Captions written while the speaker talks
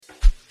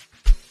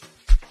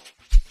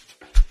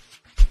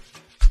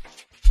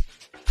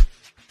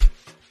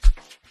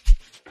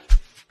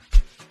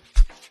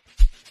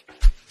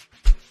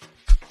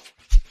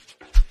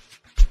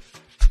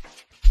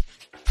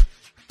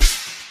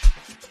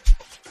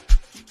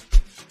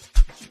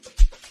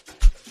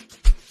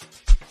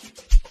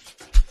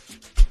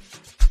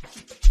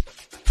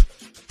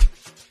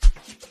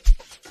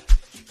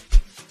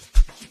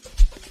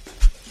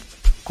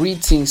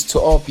Greetings to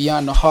all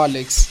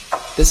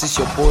pianoholics. This is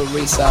your boy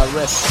Racer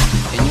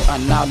RS, and you are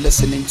now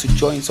listening to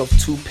Joints of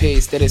Two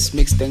Pays that is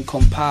mixed and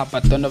compiled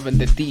by Donovan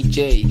the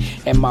DJ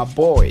and my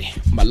boy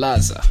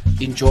Malaza.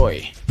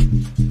 Enjoy.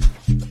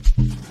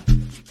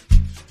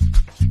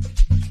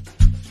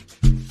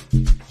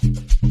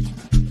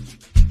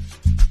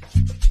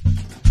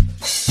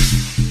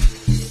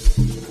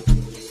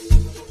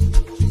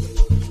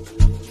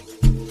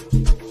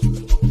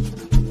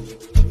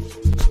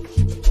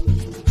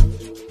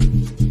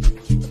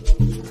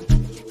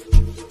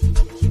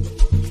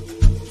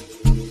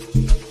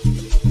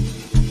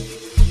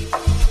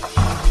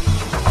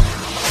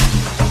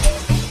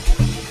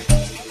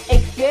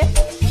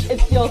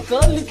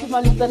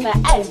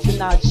 And you're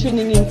now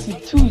tuning into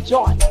Two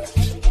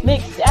Joints,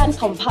 mixed and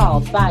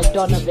compiled by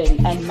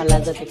Donovan and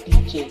Malaza the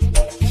DJ.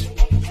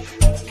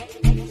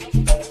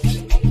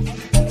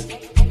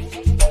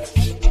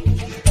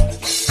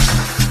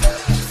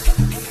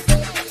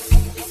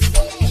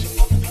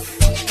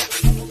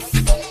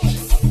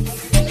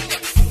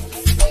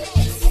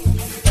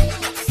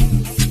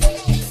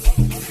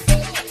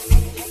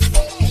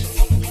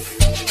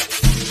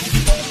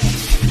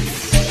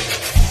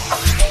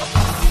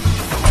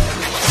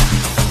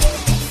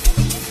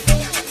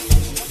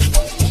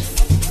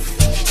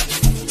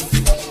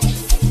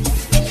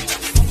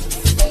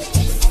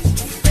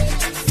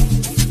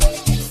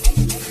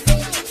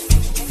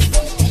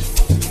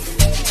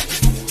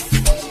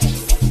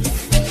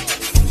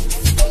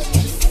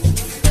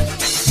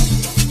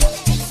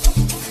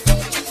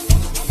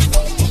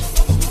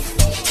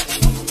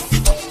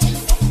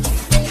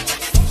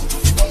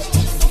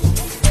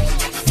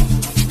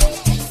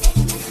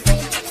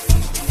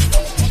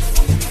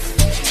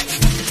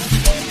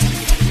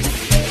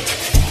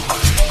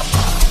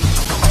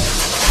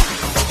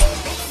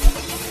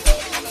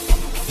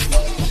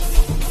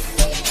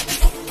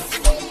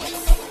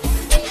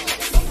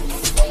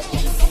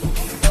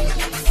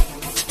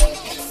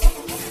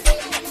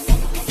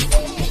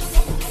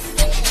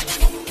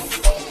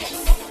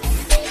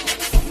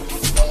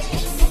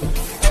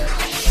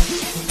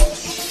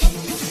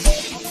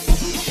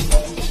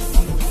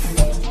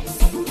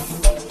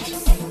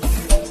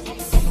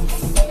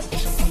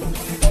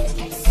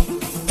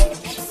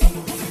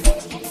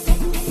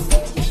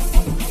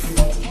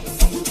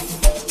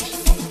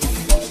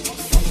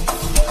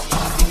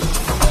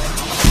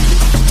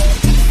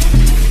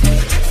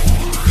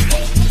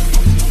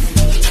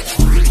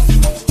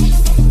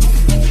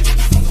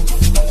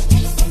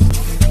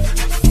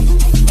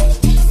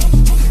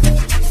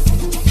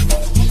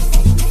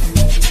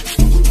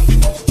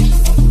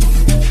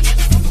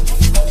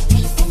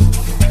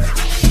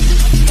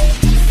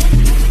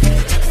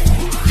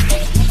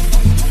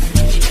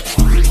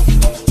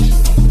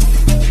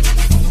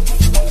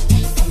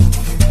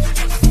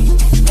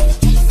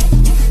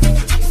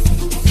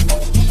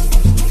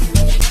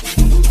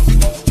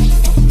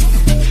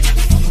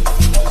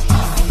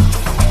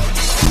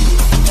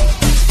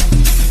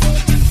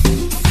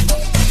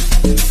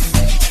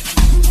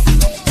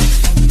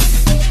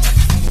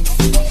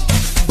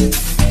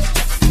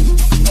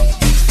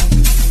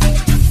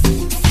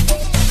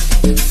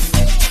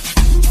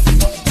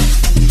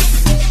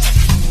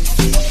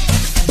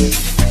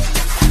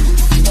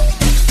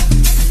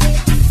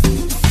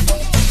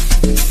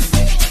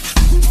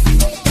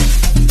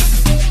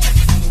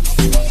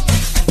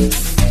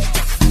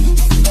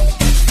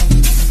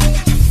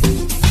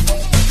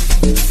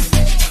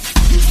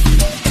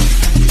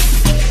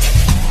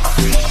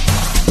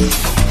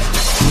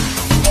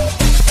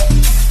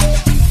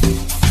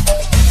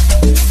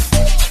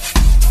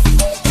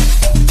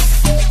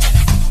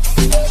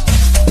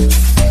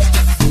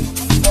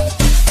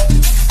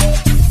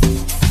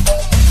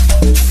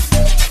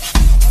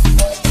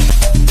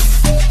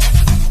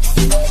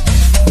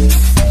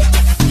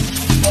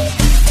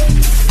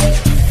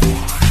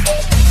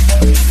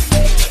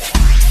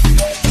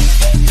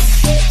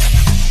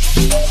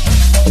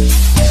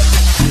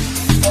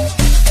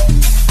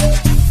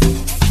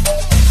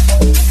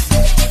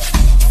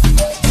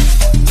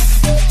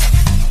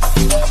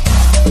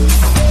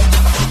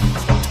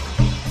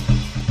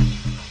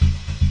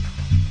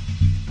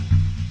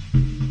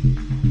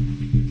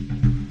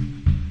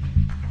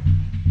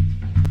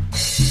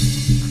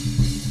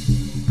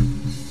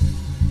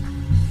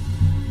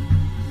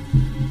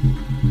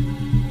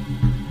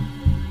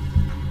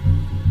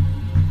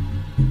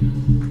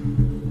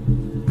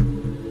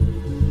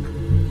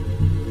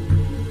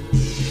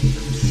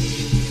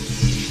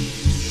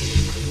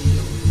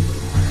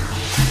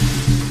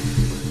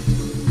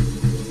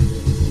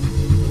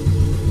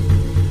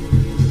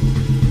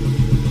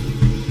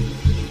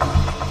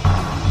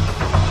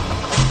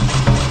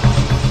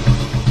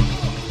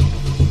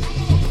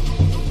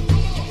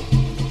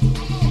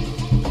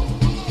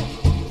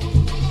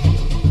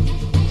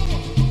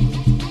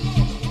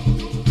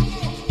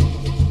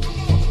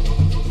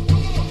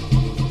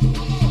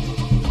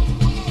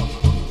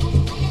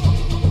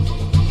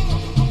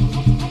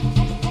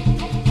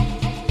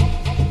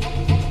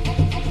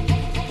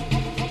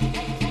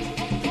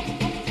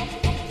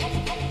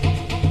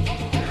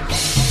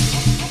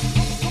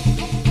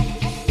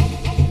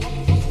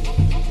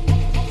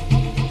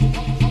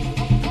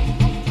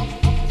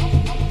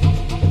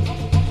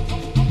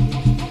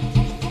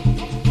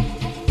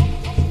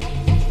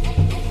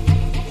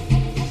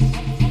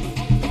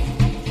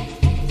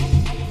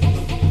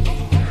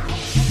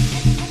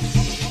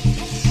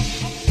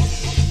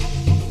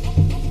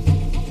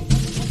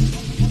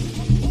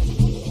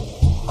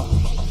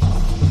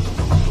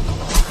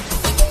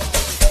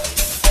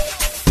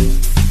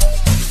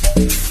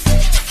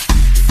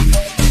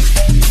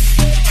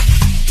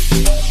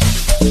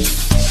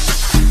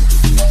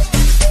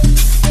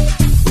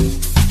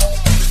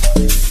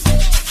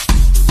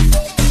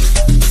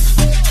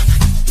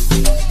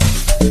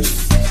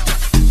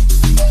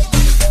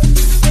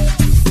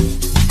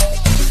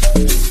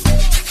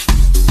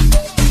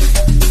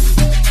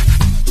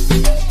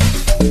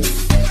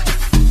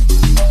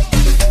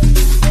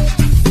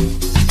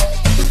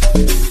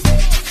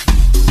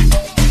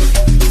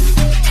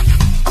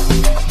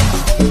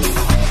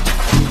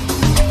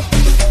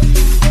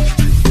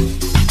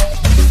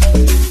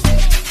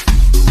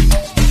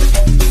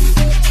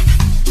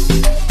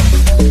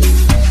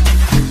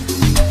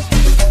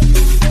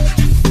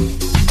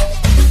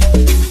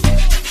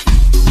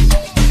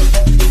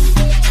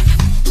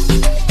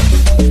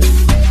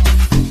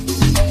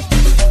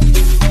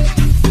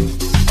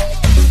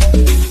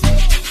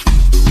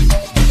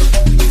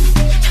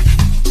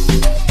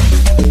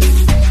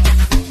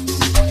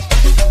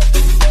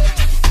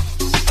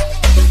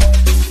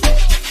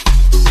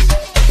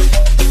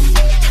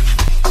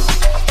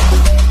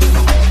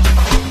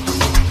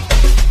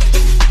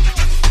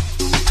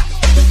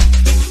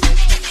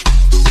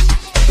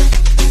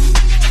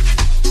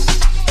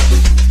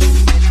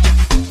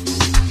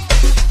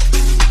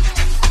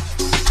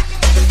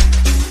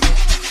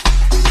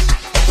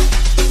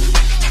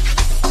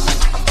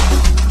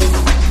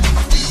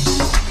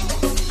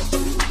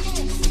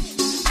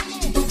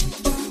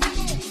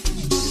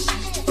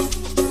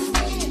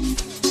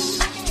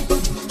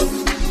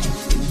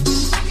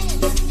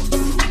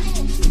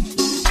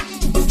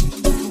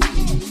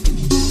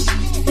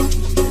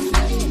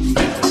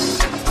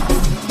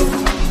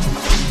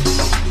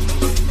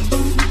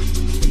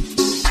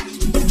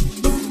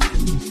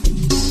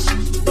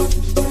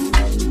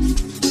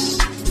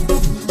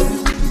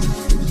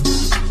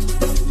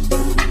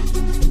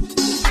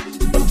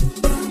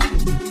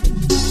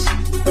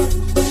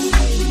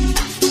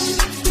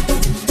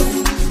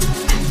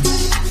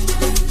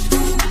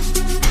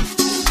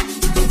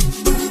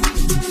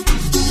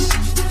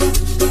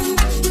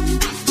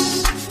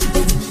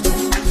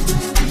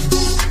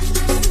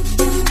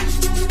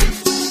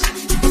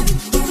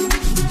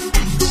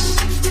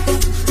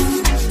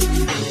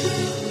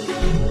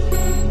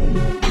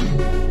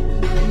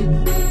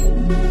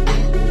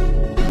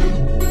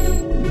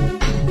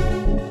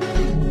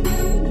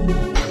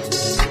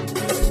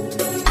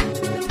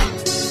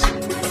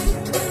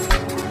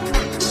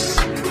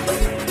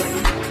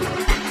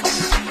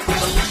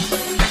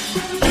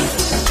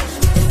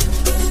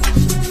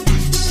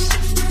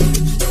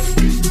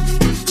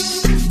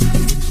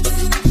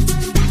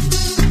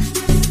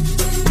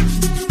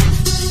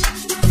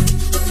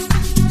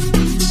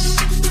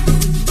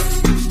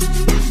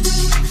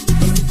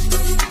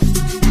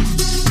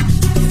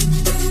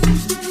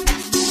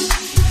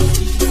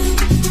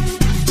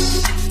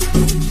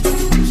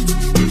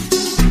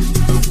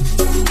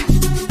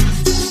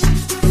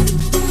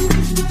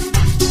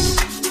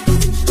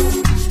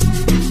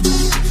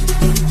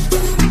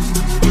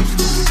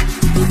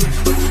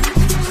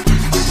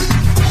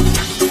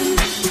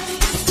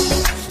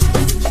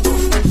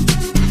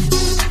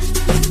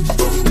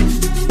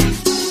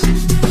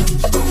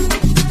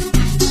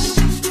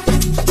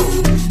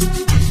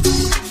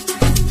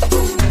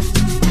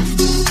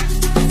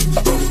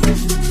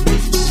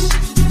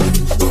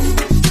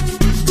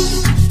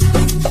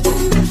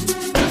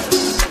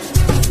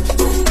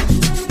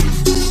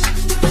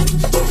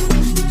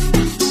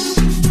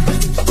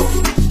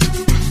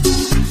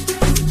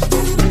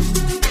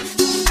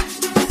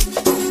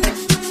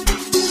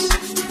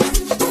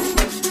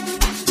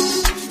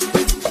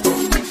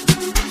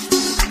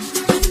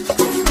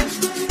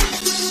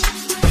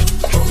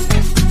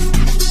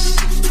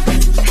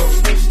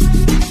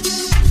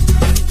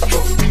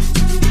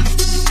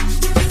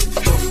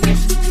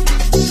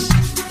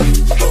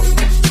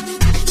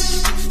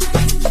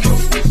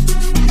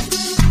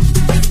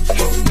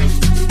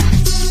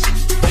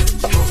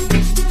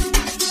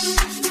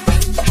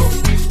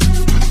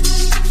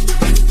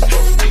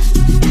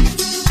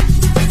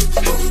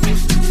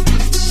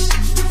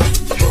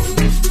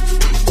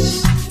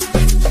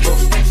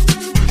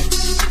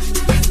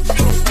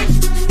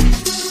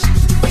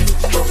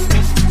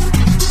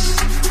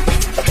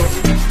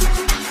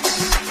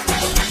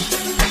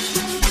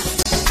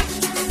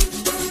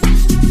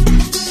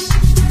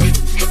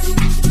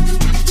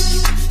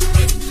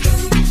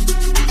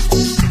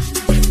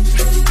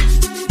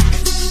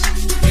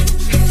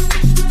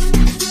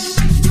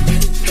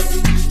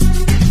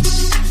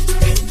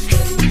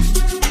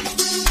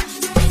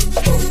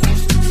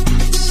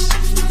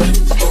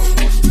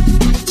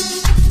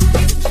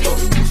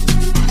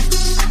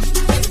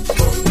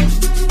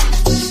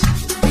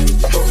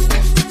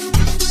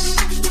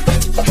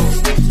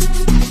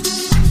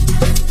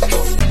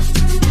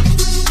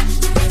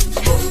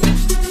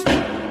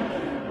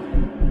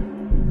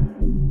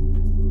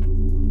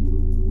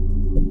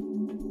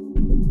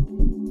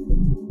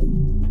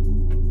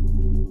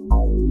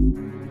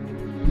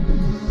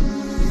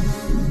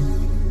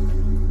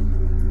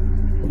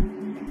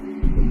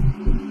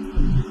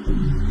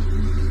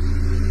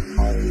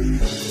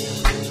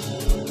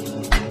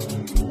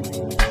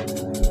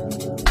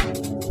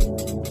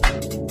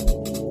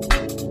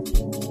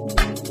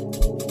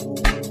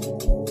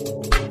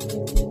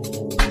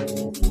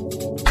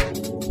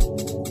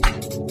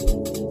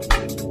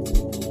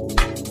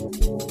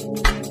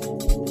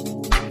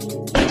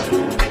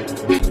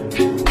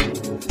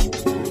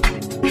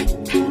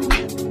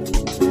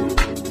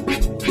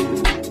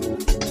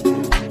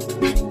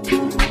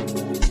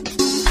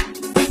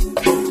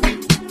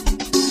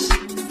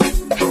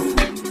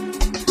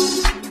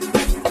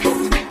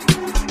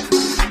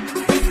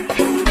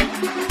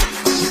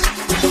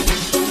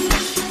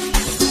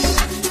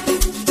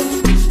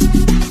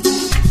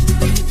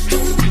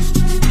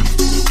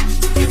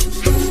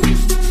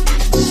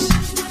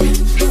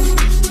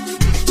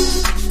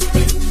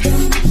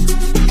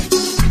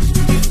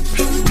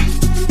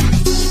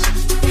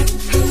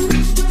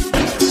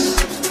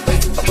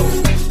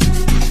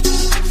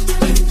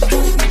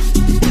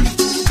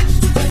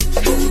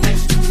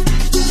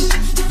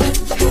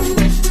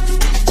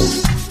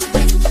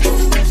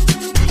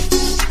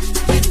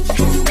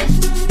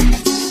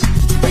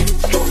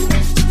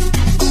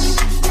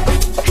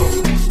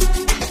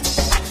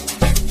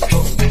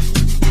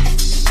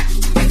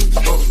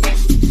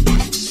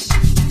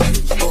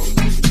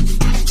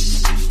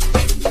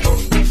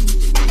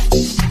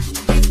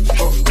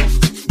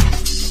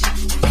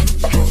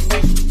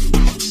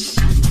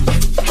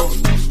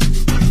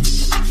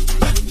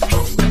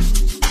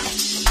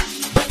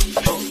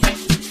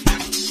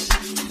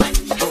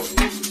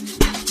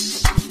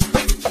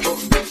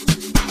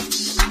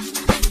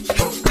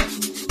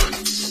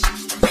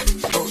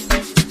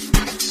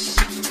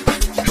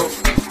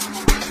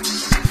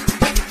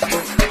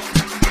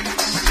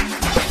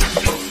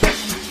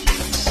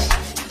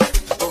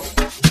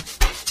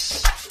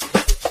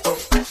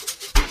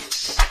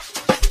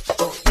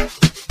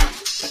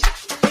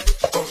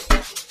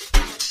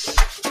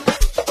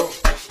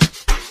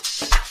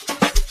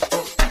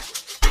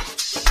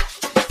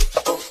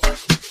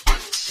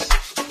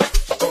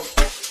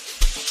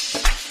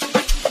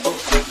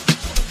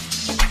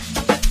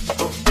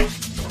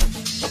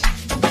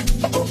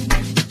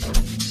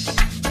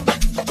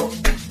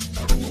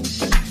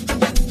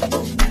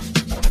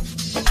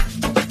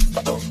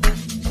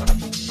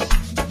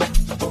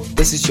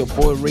 is your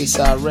boy Race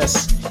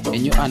RS,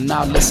 and you are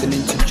now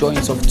listening to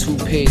Joints of Two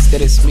Pace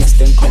that is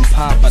mixed and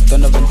compiled by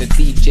Donovan the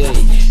DJ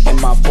and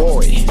my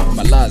boy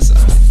Malaza.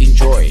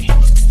 Enjoy.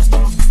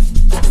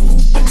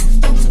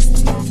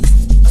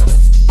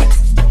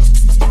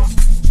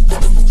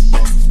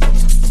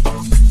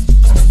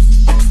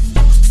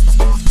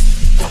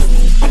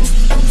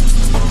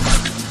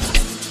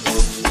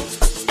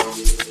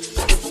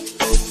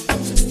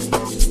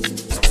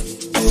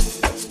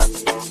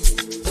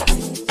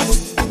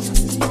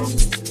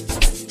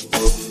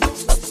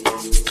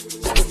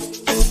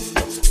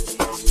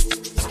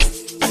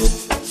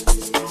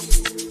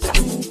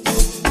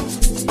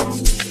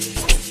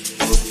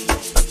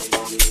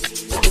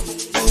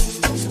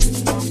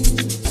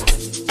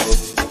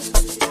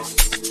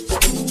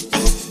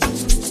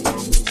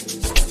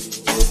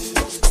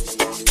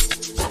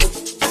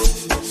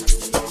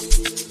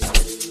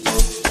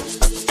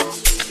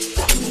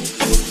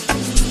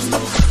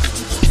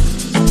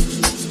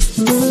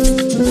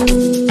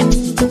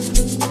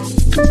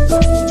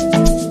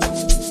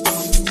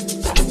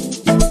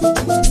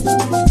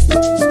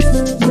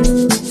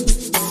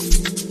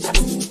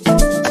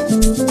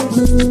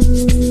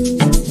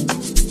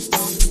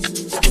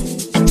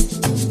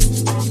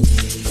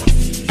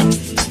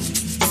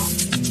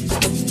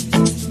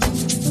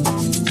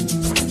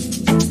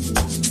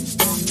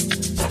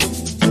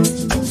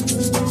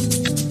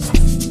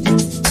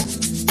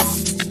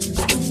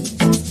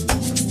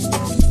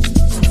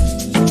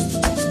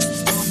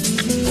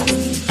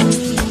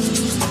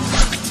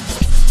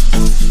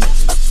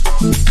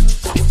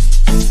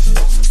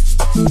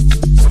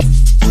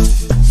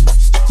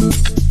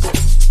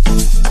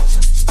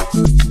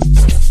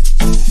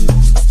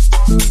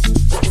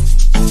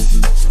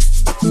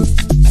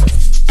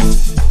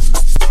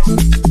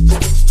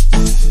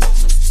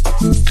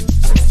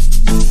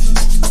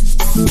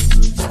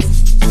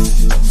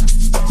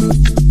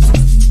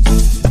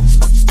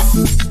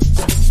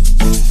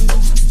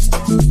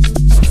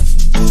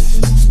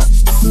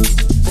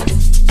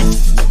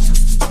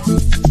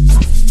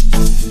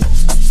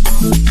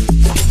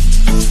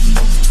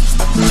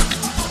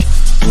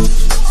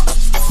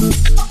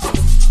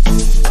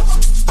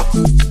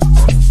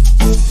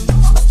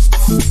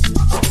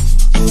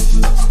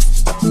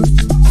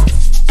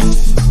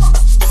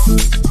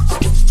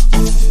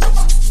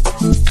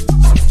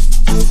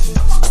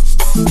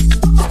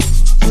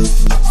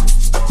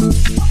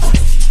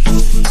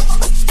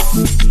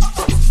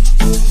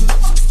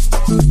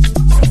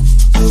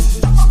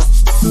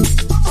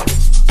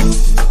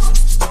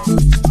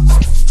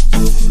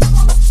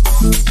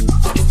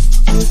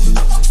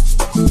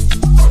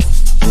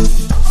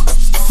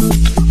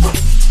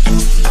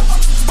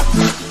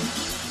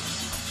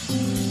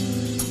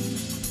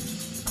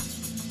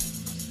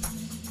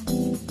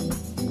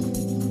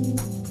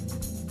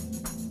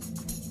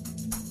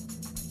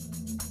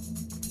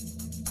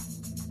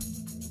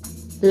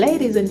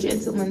 Ladies and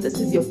gentlemen, this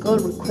is your girl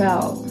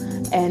Raquel,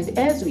 and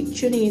as we're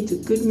tuning into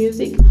good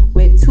music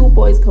where two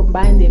boys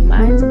combine their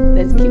minds,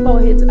 let's keep our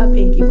heads up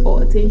and give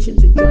our attention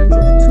to Joints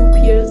of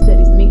Two Peers that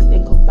is mixed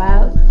and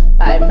compiled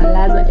by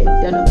Malaza and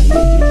Donovan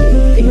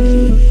the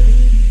DJ.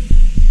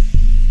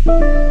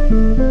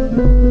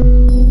 Thank you.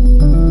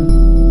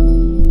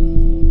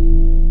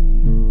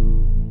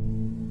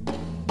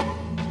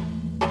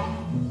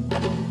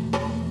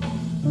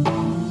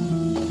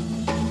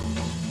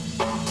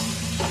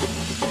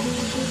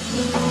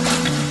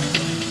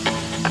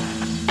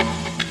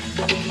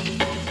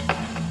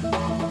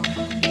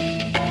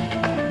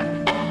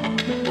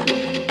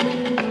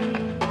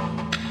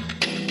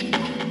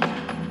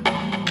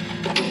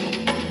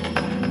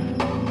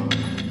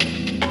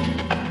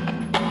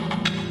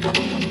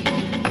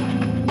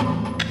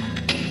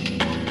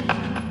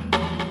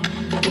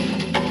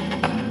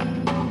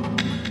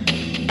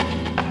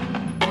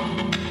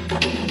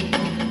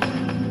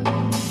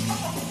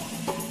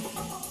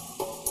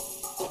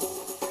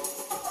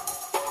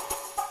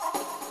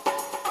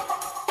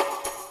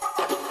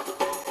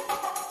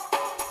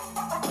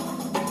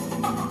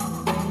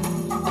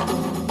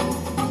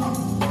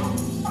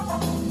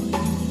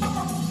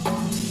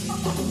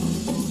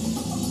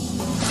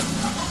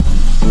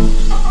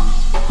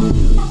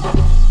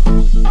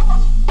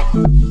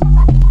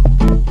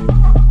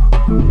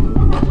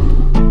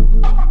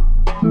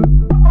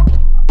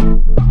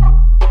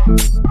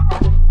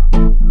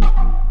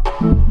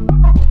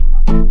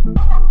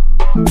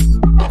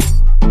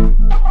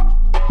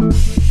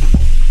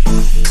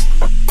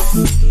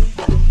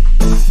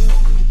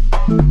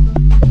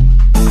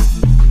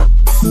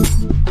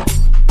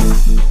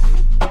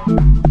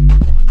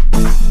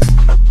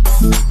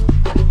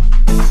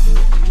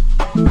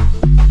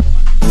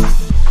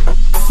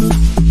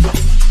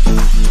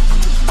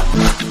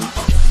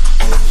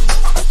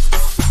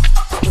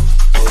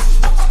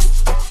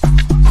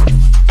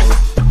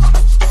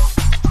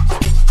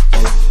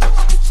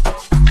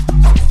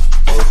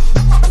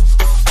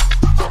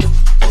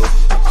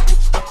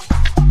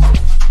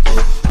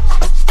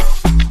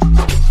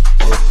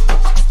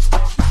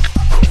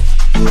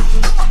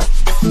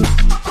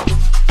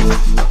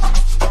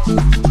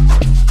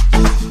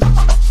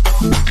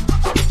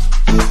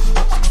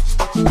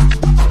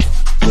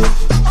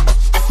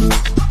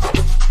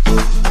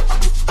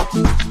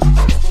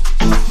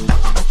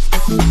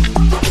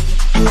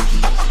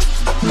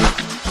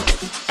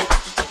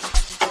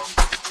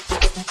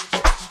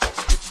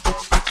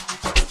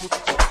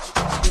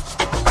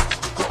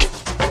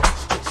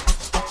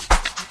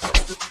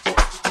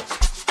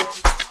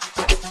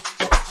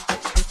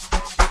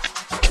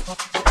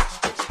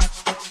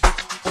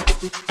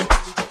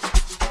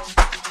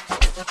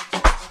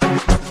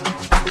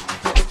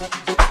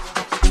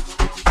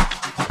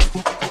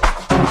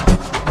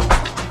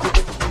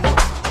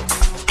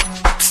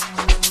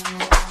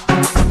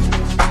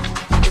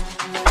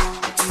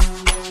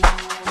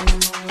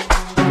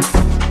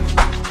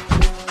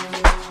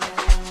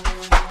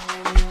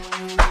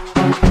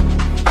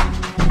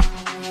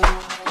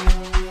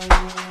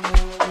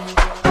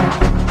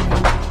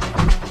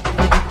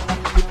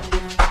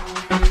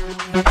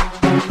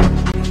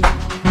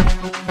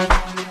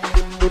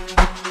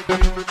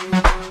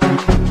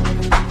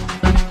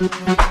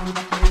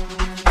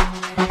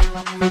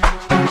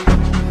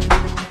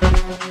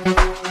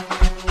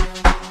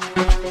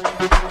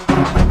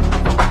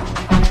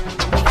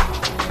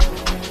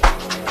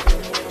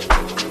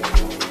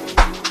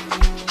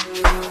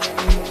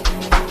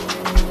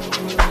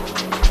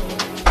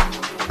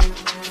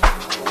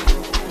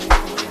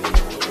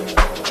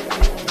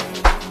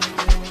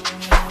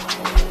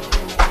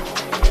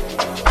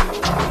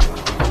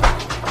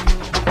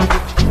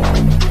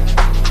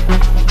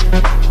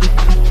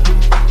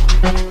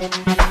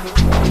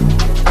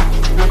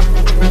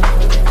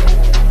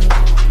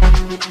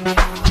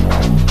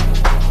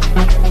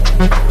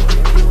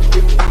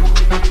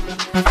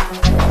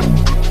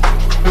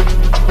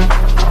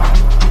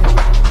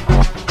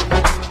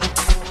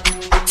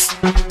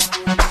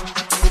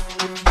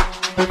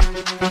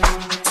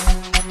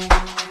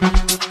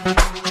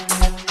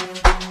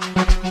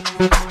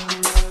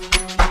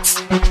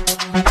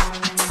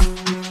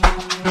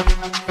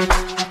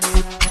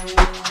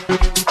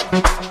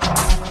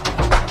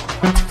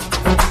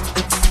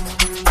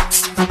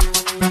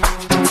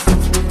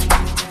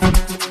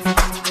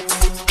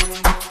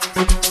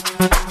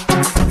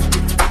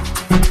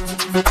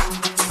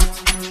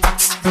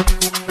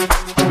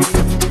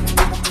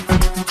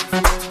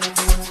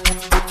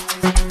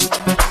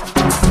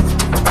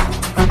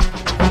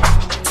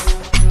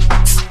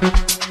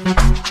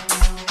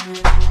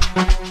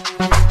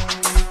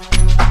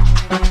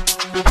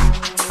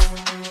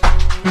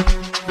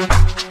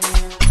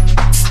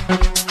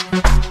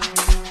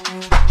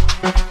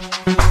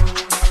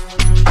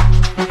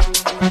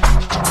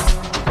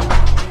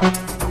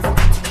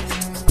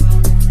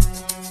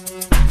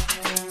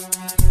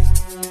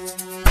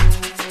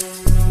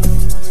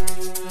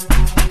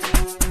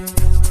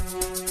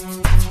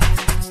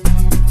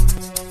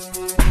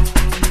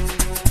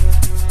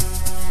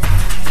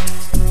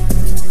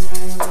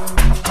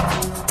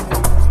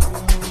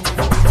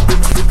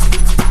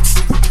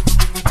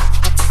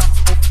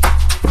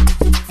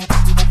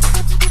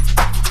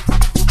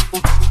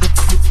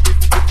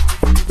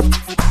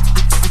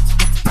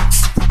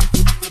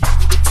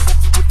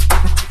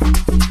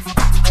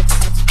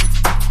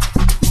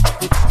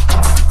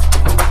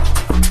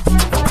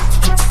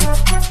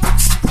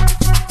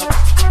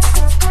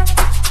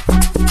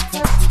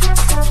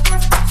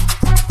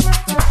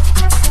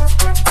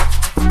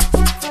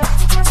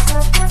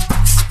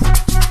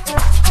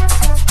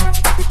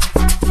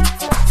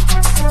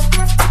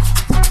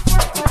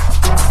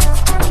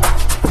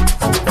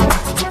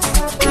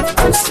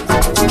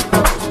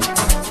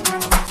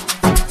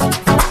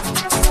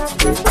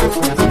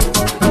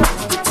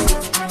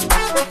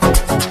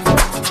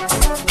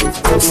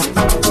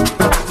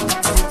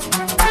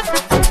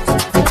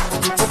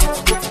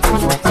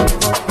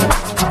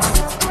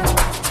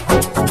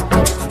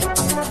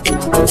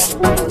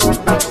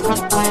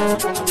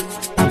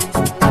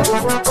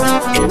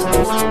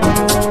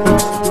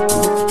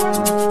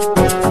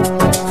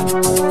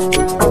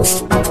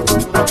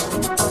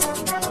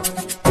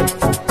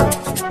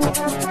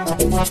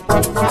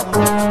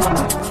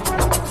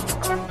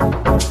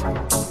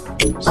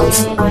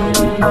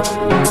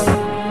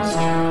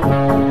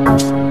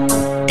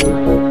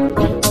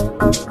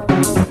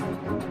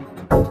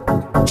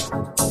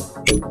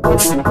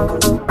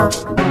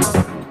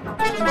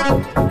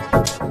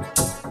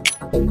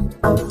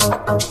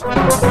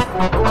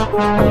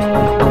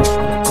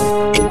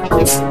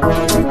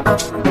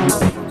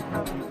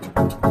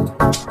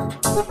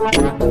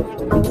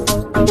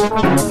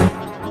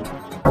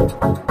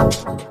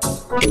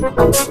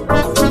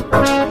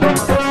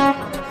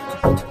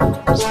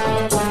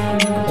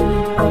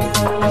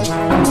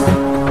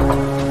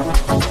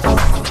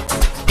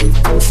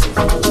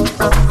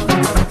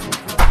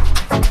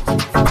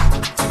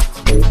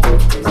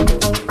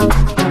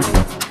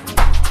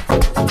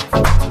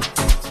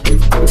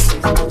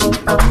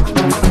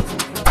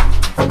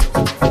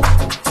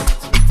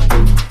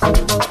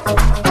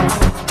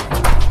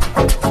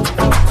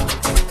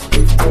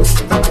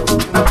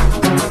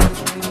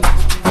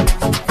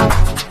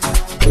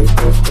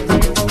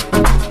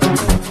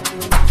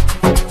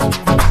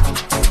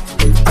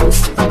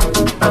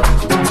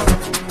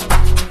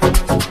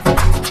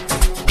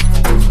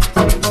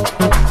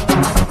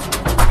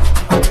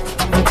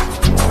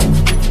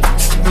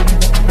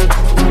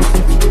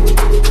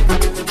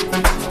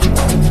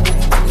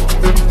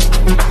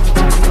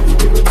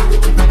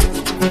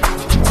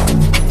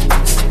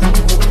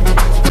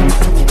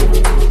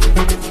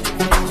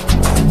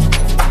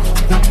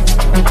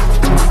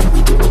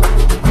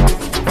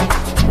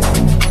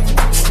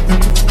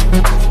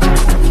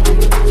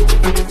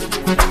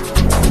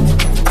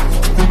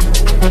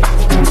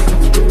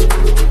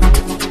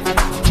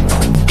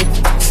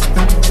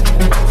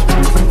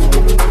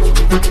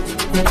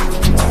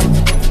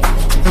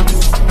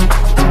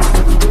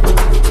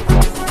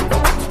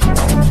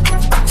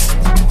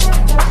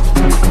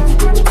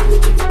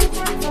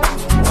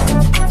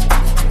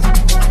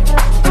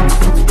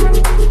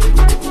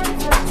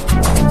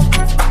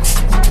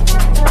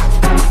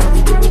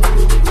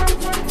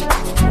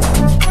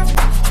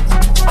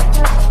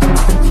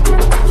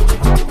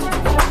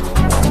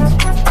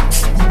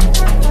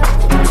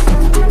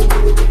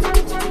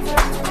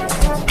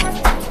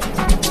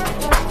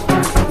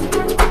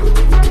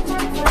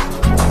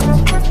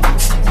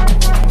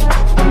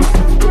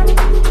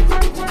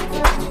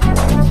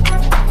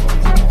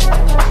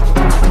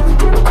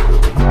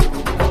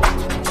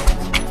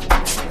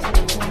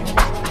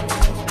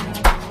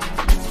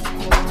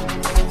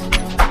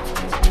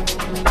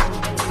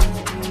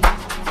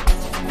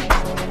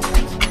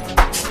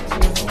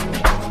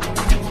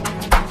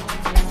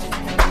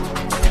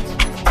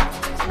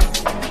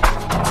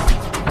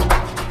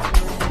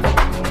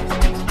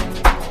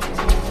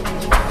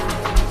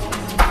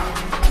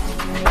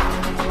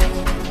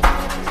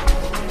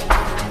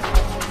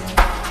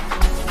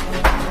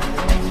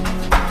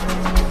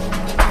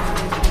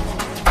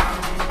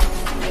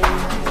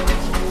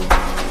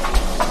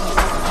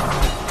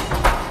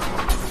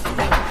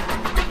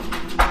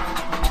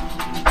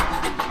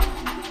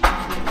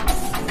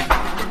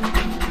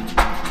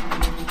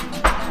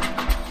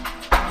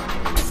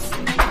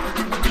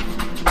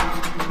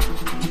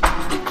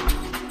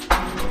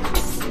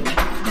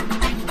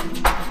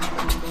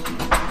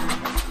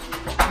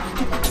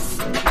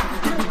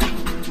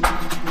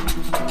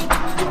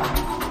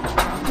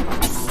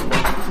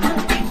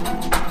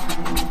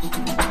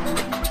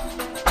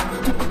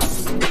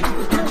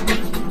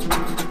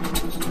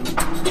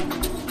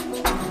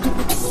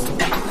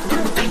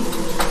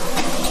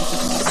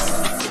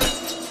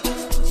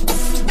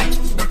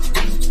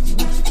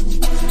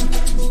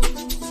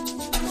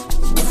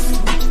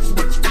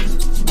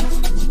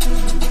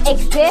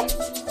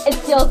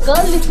 It's your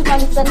girl Lucy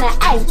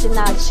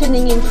Angela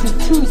tuning into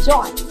Two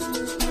Joints,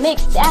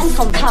 mixed and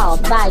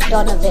compiled by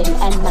Donovan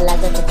and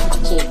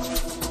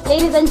MALAZ&DONAVON.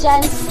 Ladies and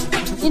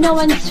gents, you know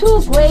when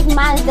two great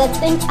minds that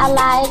think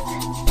alike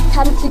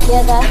come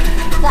together,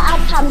 the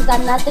outcomes are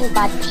nothing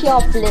but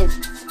pure bliss,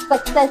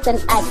 success and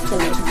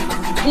excellence.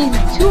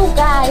 These two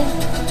guys,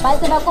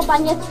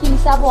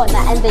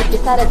 and they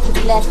decided to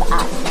bless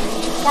us.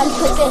 Can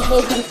put the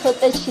heavy, put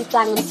the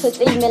shitang, put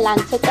the email,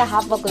 put the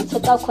havoc, and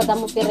put the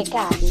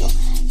Kodamupiricano.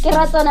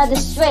 Kiratona the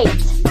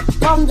straight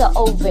from the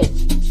oven.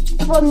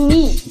 From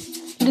me,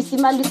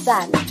 Lucima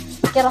Lusana.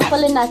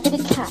 Kiraholina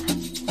Sidika.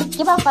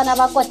 Give a fan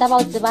about what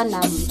about the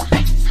number.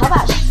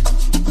 Habash.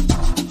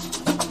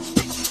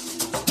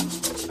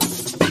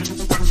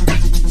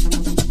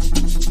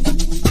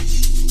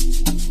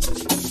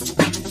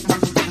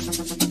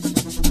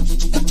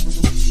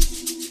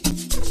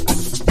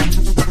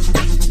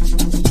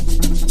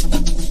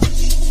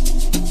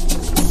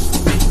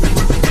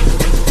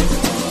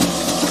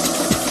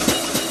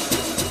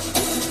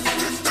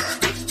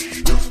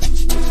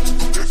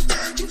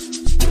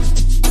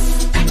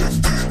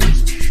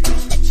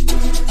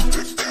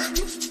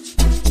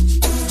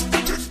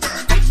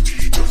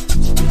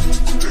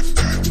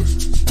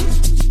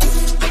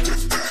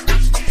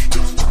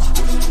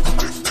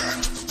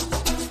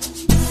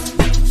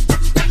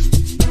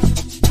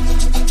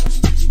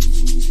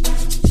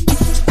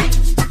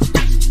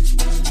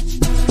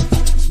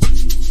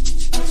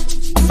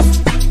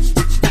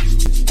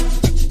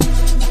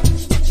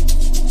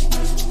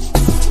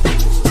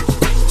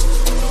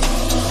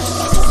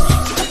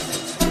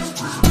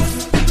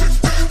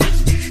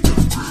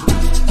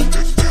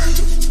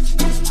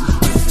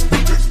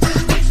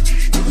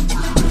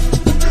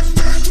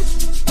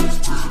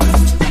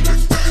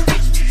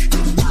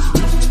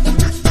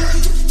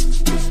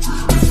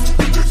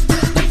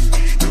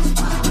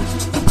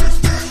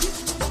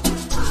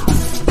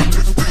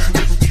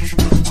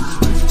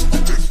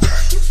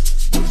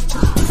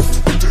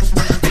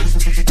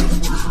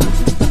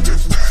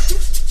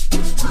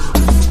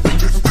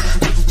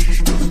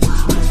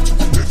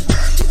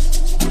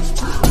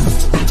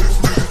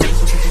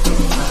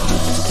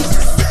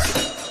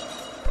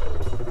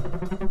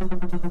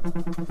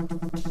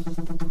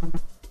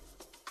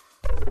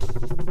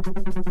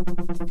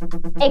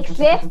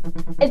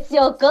 It's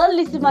your girl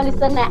Lucy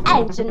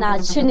Angela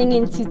tuning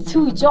into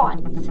Two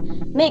Joints,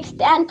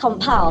 mixed and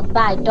compiled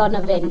by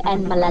Donovan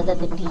and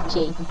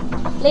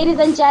MALAZ&DONAVON. Ladies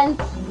and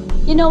gents,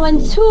 you know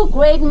when two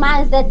great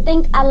minds that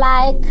think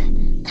alike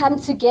come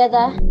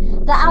together,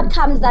 the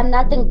outcomes are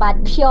nothing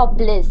but pure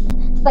bliss,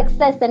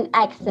 success and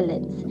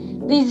excellence.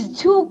 These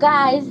two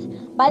guys,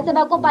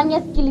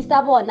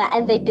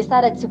 and they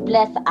decided to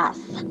bless us.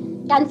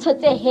 Can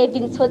tote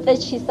heavy, tote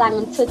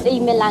chisang, tote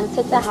imelang,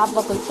 tote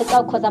havoc,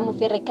 tote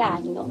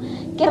kozamufirikano.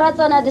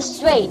 Kiratona the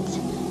straight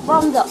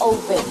from the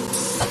oven.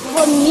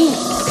 From me,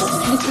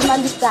 Lucima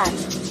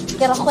Lusana.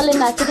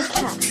 Kiraholina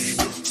Sidika.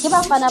 Give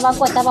a fan about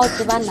what about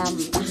the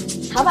number.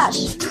 Habash.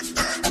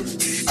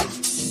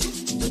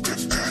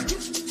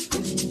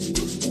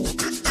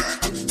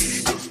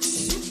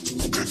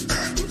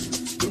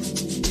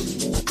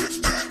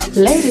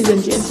 Ladies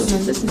and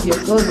gentlemen, this is your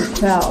girl, the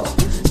crowd.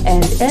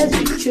 And as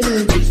we tune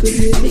into good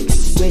music,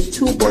 where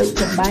two boys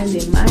combine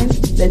their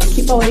minds, let's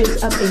keep our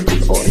heads up and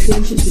give our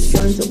attention to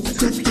joints of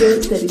two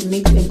peers that is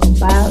mixed and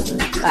compiled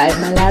by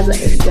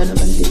MALAZ&DONAVON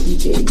the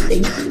DJ.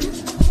 Thank you.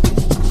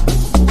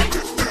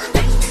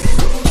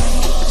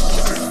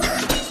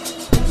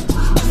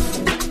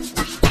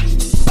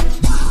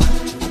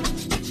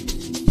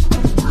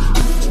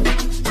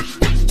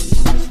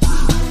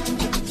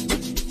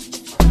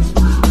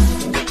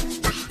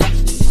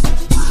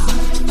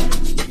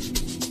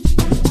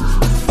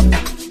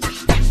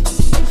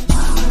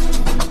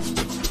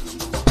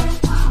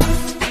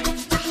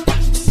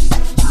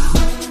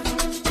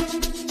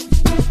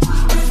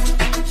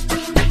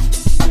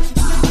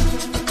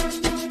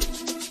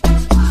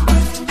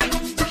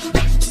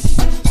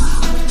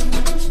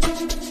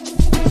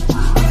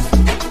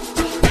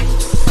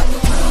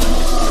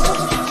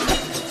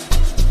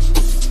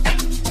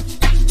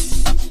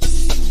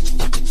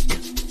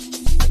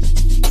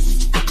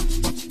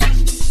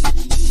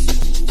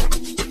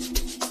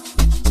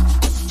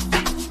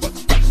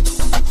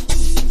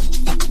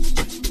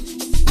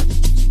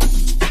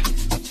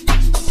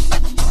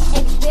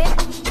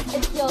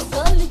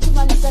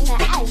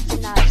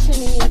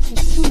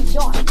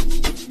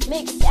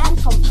 Mixed and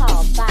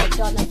compiled by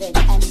Donovan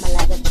and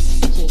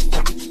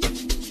MALAZ&DONAVON.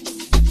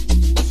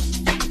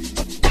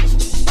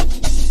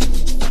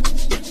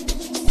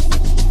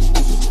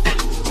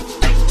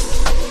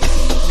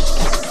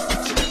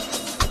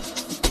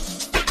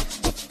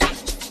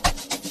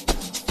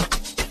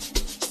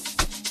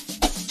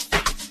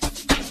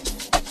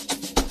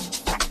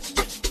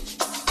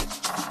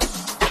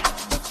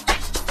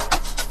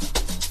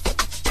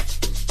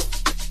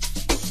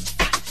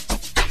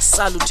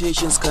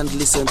 Salutations, can't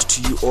listen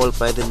to you all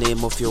by the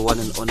name of your one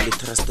and only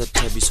trusted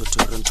Tabiso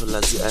Toronto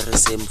Lazi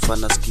RSM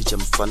Mfana Skija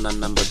Mfana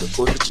number, the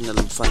original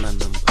Mfana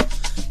number.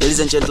 Ladies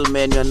and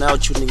gentlemen, you are now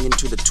tuning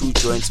into the two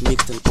joints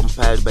mixed and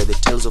compiled by the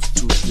Tales of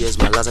Two Peers,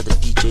 Malaza the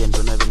DJ and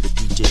Donavan the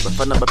DJ.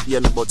 Bafana Bapia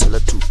and Botella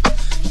too.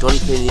 Don't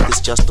panic,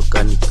 it's just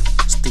organic.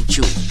 Stay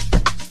tuned.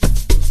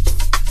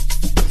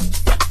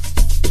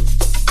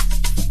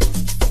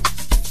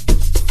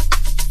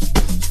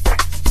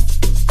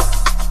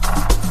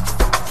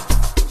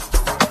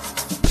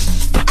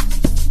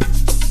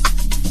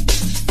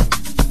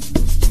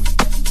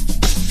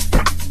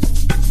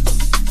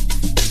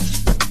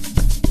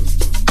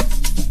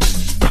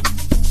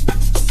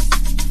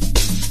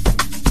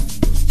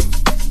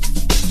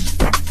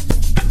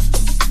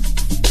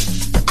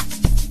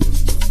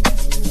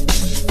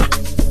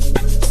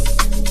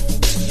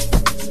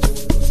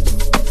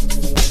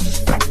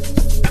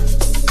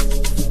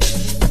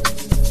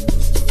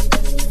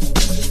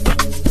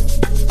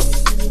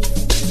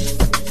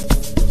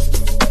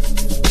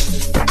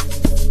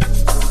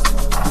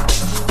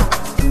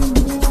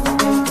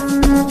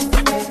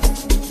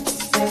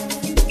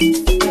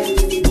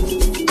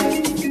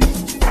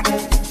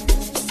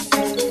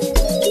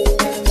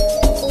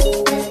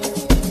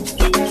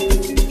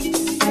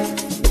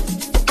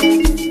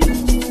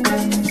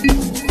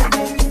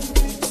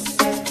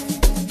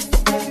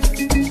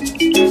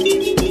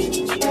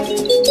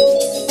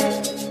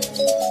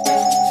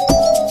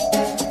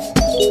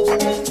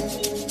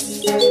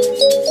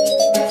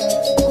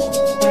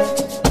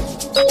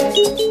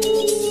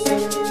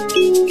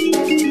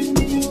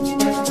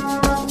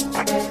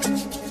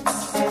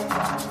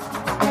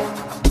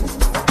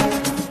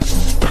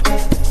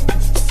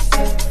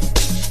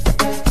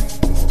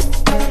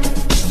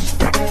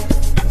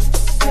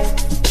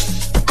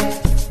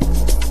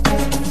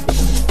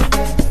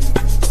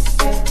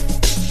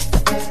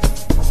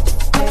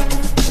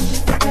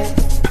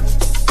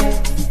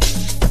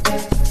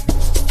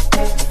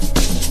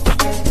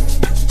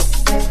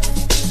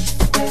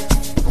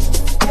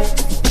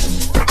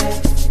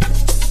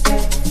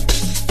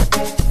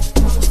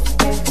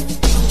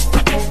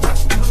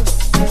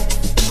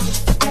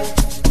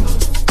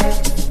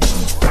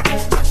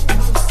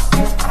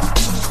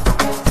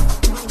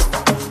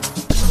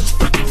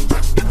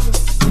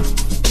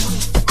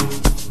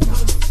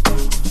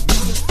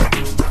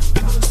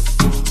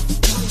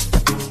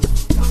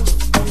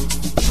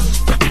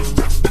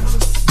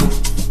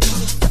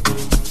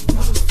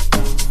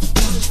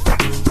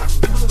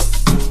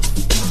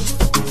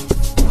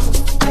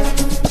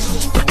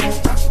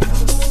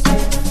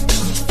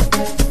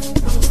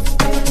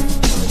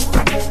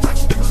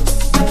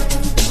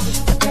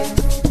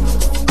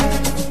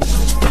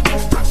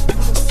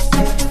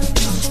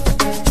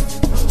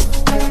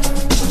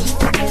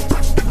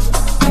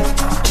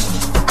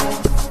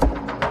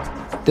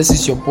 This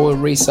is your boy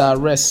Racer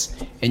RS,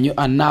 and you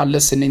are now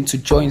listening to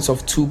Joints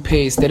of Two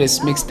Pace that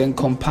is mixed and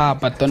compiled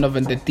by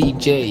Donavan the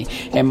DJ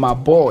and my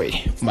boy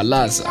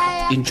Malaza.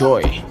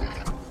 Enjoy.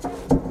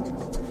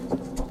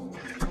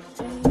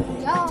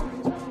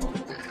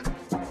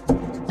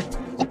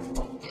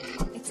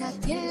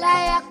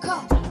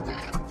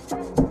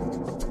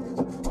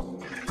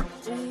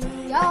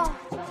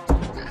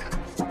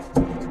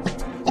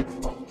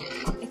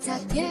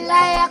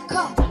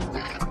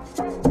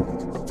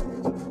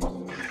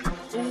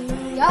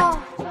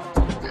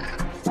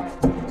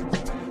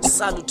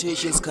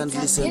 Salutations, can't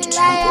listen to you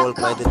all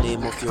by the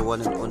name of your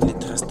one and only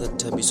trusted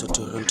Tabiso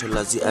Toronto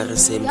Lazi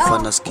RSA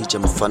Mfana Skija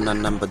Mfana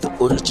number, the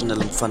original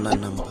Mfana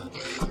number.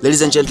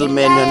 Ladies and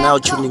gentlemen, we are now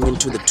tuning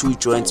into the two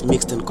joints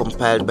mixed and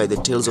compiled by the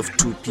Tales of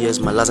Two Peers,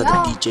 Malaza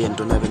the DJ and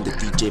Donavan the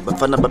DJ.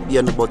 Bafana Bapia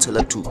and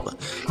Botella too.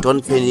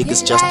 Don't panic,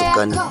 it's just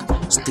organic.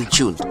 Stay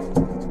tuned.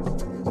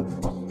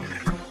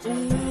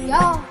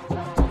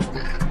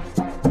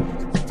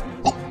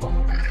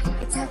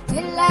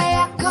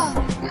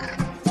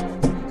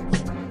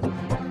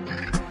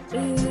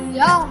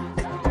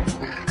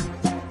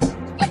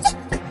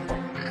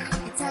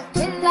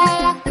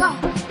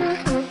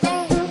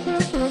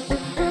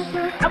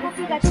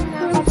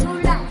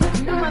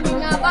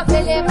 Let's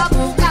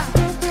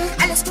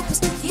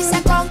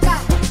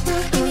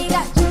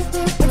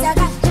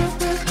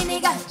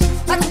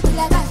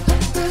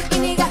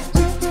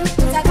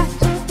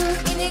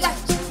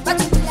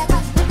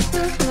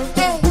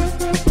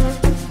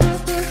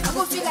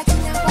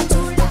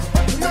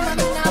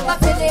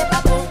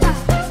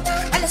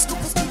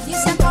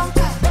go.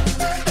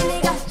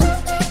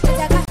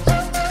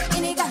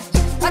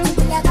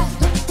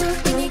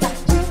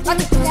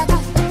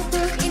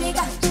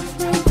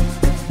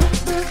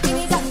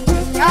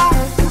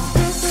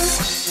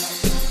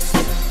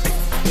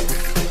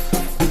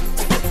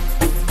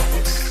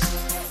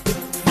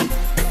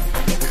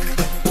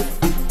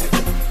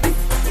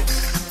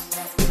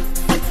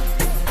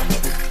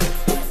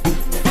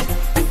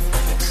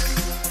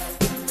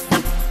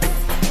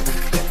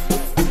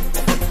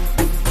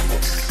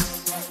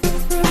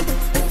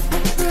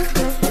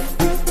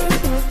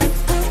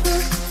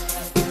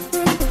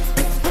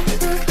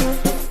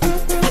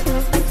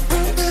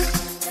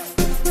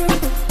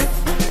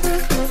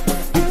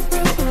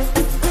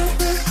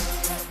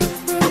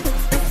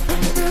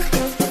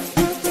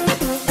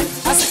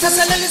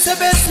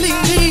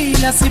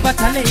 Lisebeslingile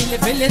sibathalele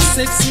vele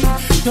sexy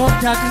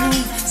Dr.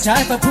 Gni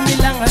Jaiba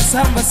phumilanga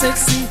samba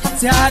sexy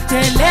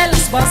Siyadelela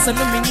sibasa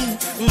nomini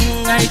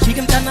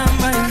Ngayijike mtana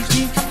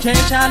maiji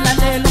Chesha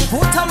lalela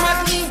Vuta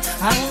magni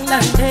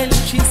Angilandele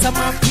Shisa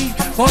mapi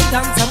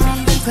Kodanza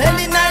mili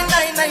Kweli nai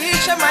nai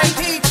naisha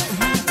maiki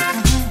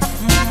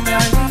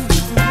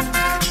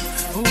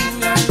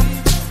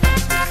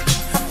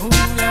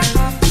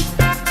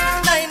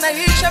Nai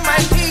naisha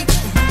maiki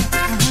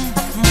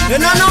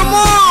No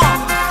more.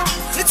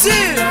 It's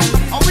here.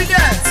 Are we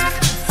dance?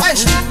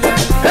 Aish.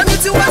 Let me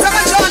see what's a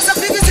chance of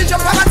biggest in your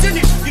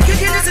paratini. You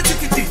kick in the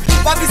ticket.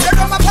 Bobby said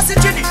on my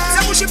passagini.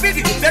 Samushi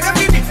Biggie.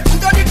 Begamini.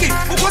 Udoniki.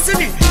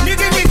 Ukosini.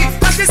 Nigi.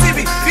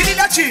 Ashisibi. Billy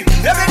Lachi.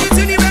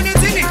 Everything.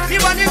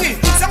 Iwanini.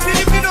 Some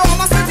Filipino.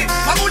 Hamasati.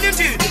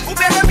 Mamuliti.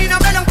 Ubegamina.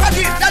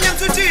 Melampati. Dalium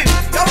to tea.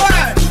 Your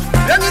word.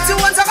 Let me see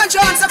what's a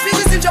chance of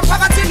biggest in your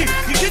paratini.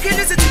 You kick in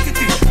the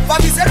ticket.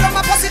 Bobby said on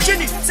my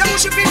passagini.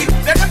 Samushi Biggie.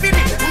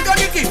 Begamini.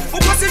 Udoniki.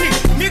 Ukosini.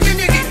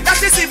 Nigi.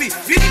 Ashisibi.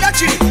 Billy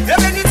Lachi.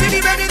 Everything.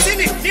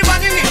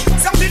 Iwanini.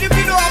 Some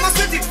Filipino.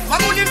 Hamasati.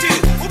 Mamuliti.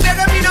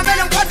 Ubegamina.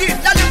 Melampati.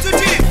 Dalium to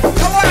tea.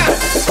 Your word.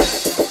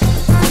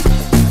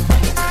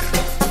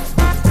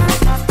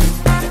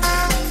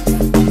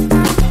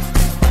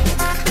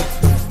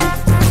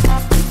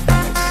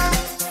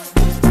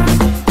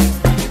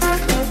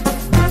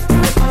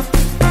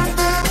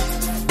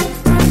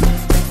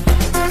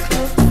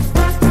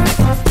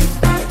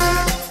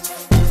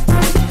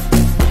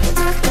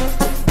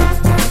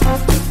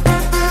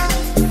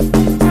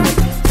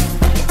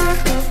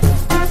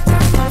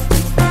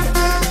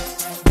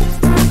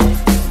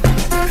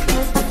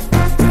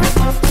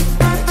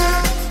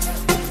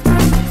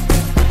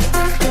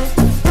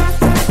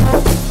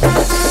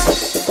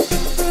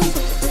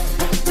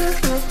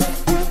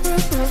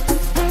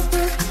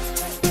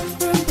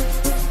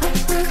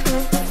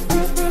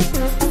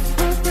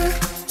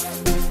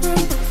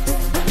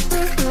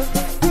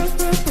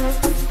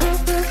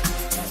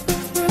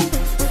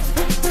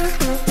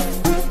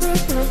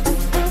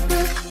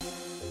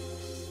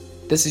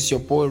 This is your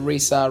boy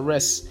Race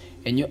RS,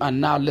 and you are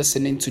now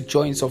listening to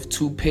Joints of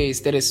Two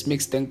Pays that is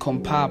mixed and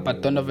compiled by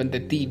Donovan the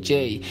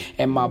DJ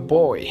and my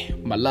boy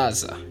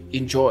Malaza.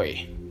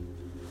 Enjoy.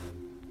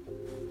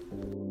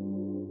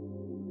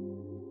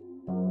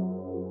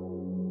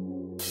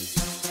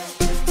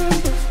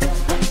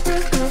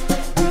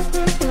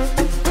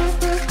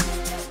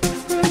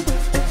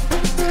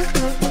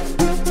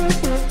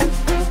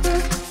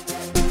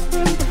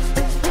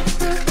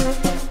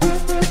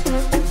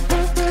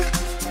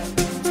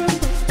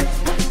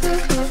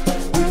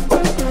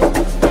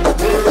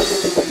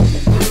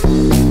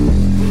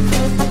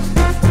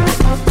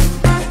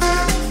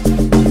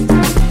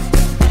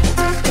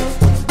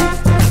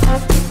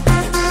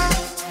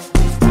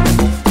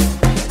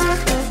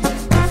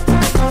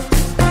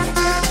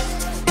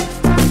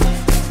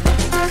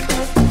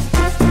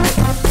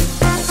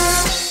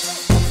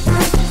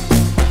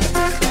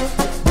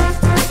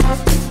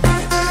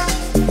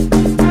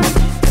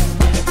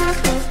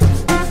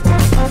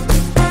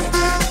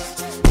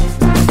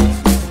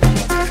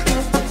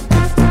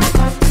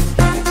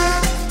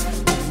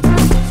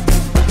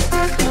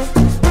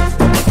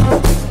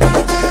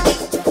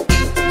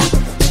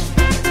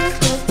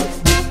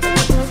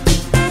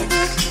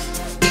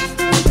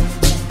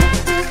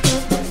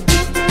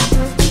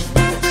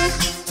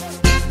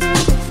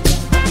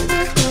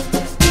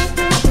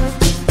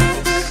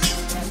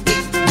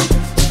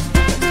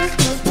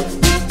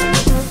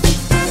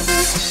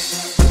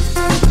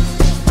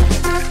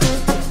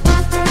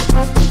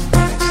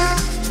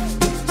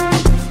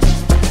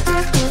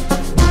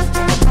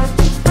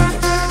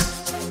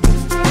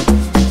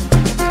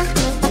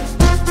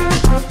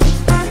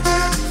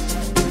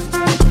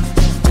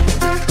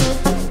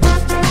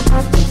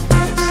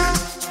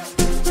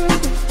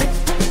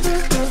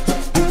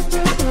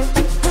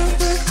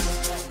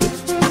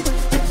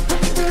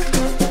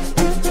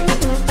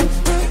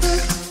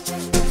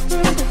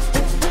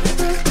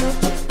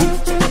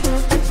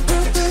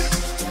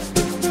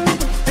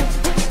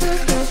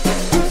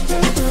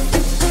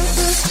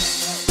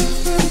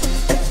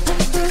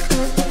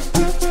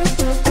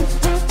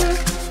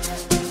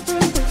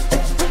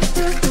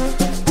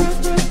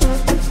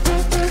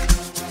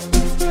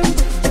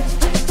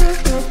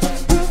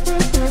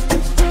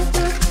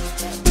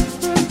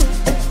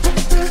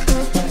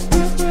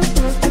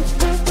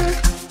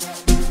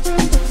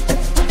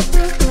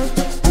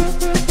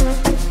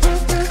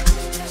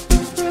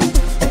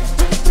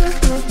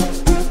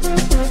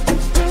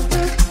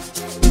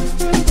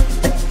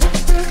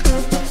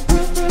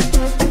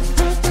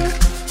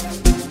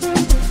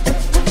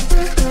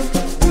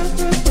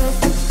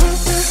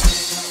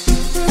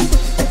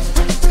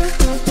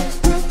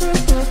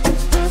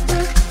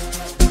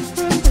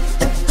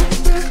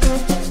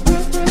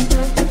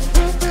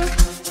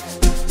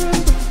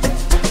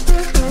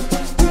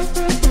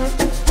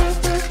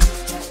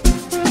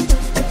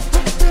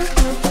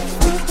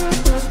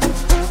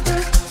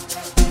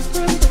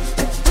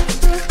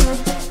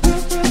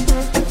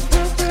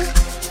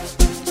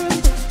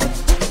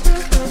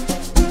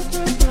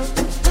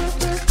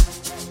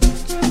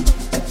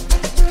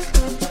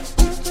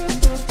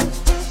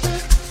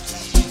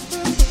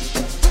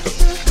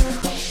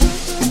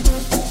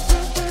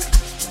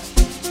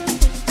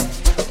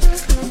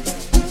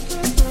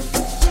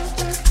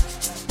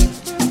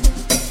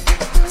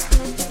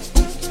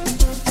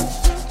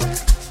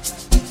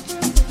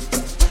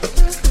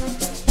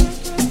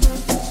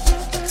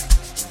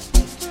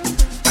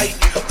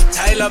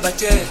 Taylor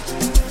Bache.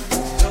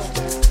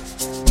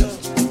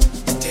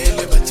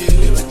 Taylor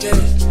Bache.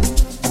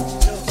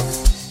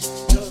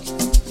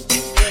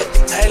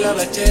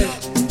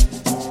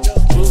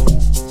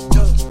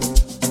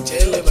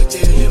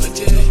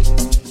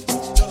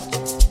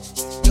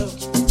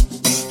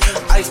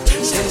 I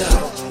stand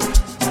up.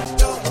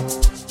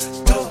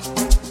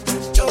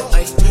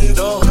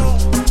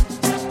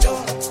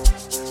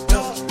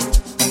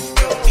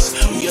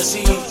 You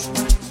see,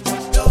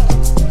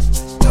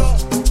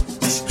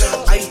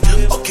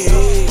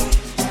 okay.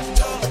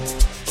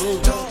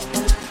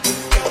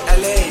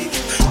 LA,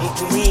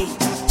 Mukumi,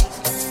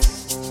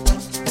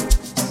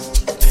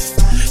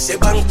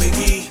 Sebang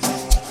Peggy,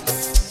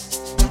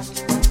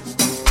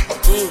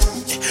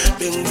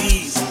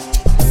 Bendiz,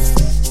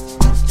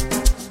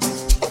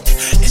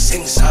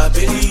 Sing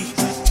Sabeli,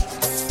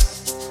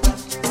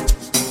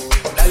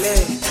 LA,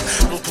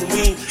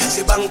 Mukumi,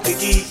 Sebang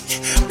Peggy.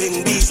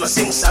 Bengizwa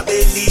sing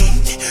sabeli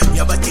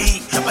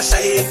Nyabati,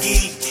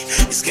 abashayegi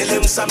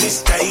Iskelem sa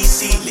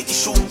mistaisi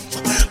Lekishu,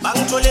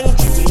 bangtole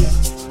ngimi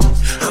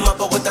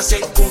Amabogota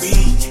sekumbi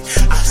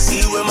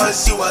Asiwe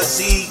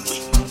mansiwazi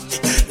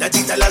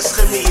Natita las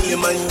remile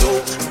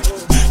manyo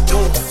Yo,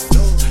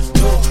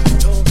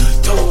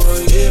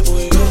 yeah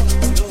boy, yo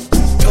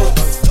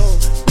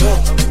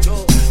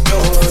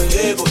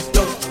yeah boy, yeah boy,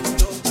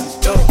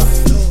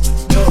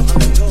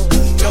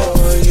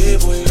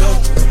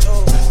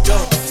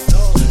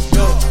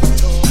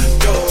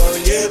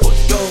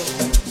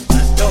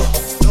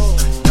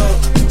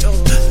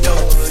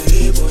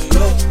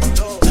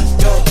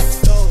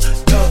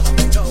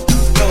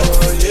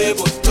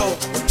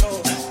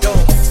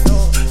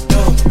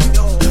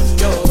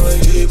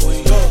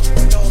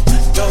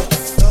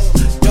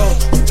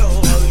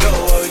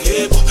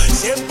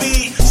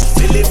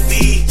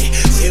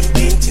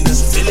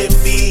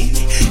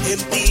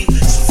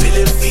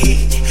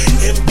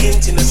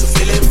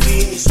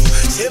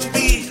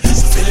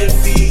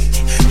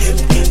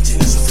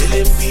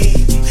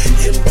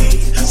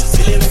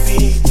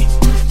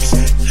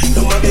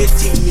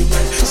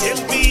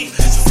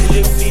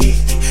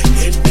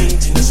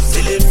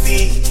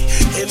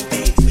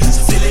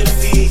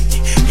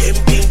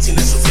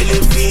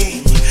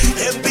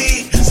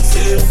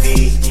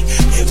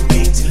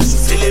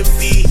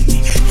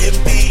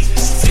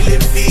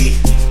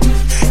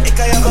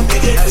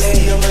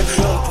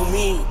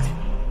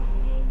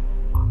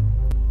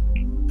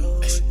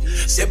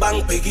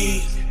 Sebang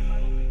Peggy,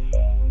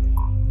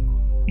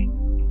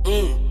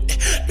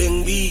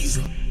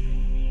 Bendizo,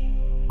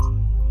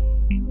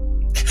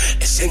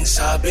 Sing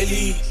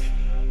Sabeli,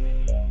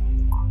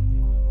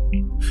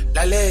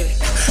 Lale,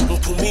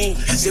 Mukumi,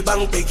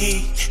 Sebang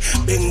Peggy,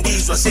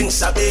 Bendizo, Sing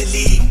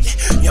Sabeli,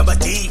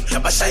 Nyabati,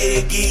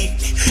 Abashayegi,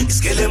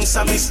 Iskelem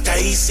sa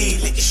mistaisi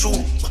Lekishu,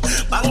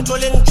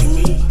 bangtole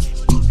ngimi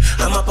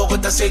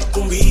Amabogota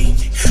sekumbi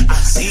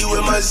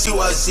Asiwe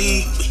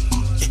mansiwazi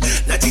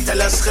Natita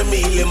las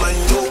remile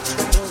manyo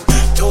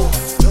yeah boy,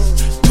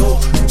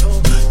 yo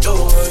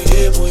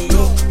yeah boy,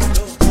 yeah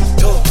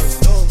boy,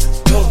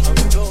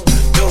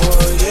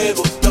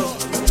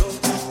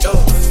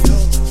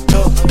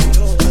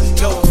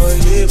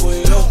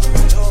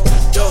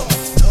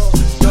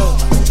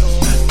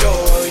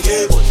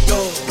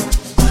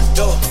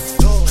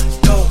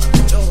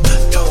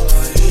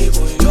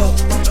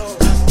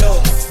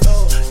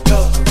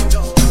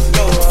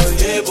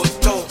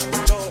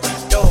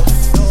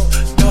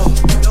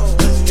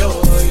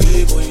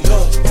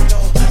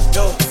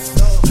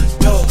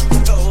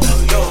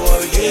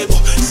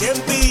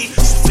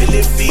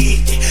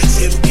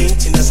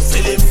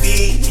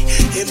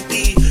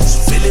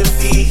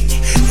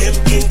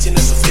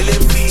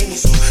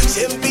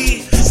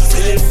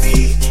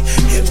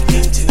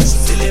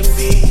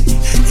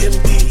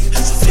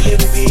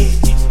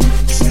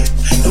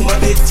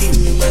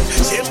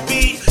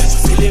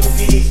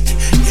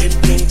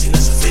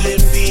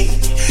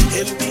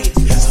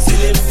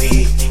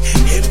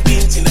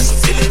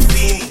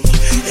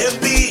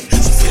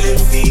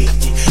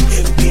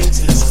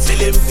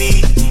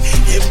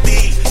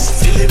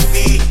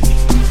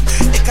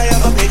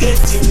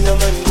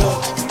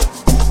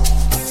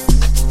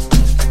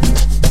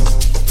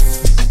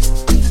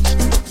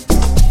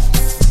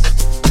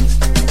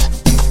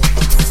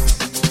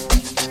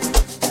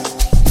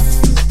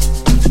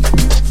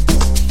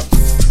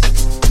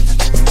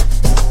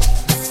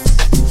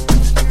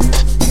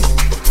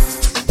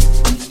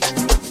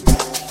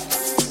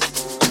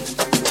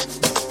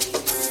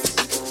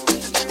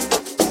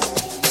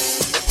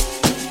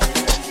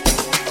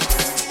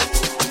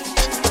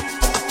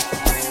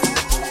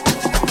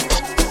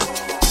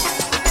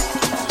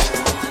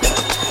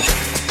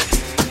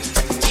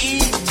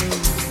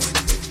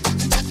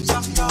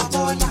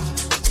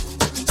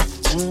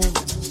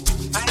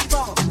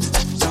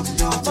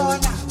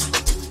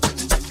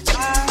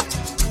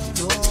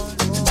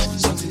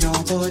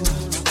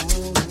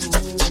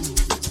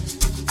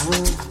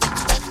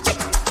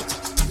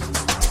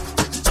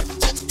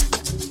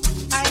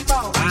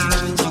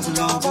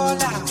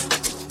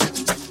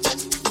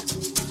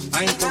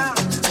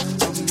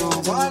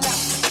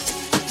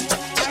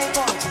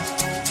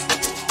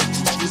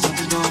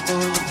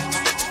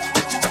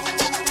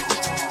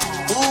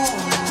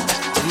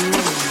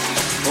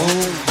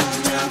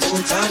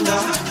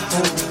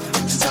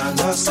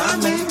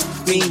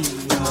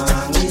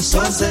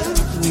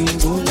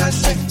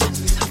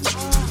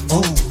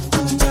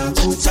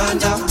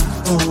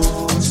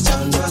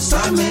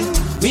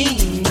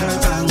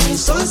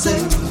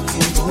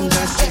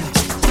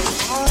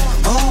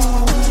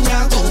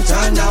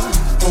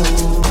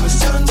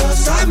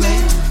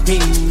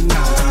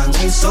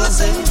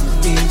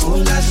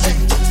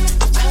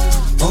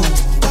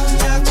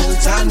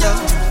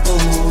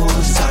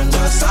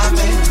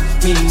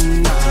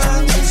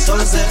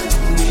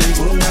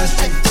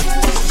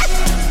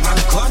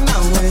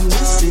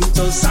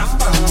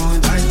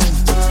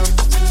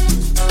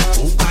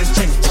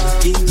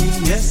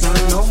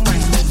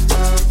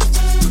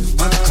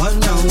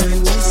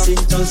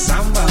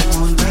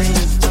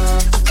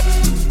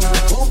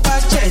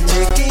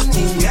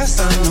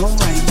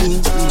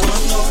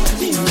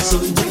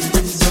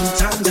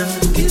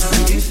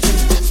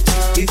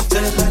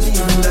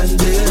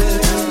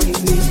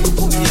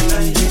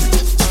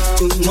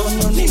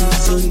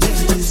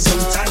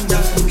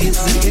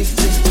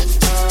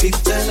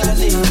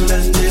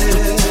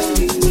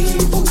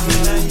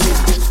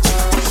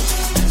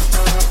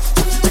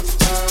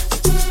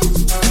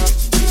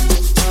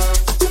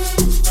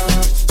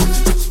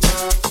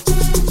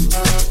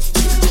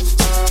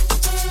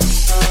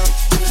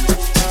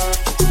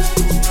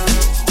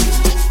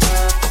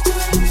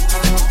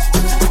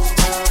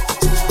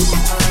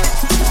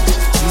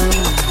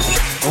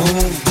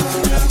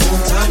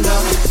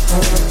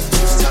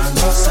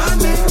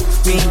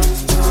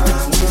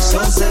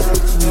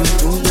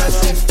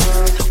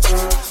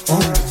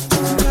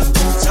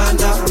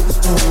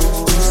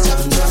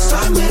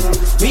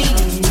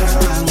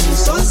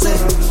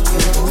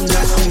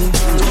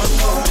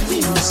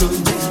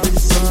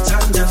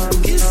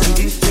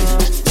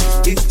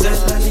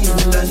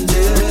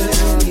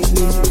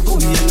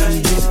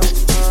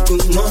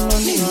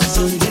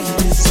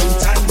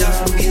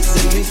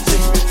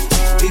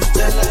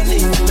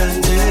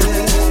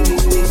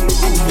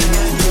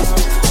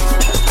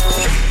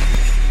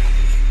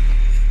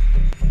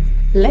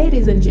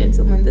 Ladies and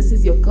gentlemen, this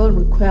is your girl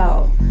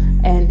Raquel,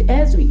 and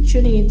as we're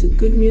tuning into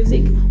good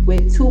music where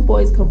two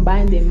boys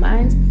combine their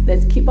minds,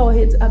 let's keep our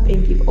heads up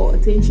and give our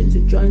attention to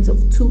joints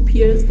of two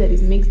peers that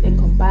is mixed and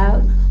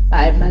compiled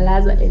by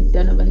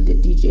MALAZ&DONAVON the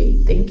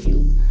DJ. Thank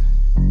you.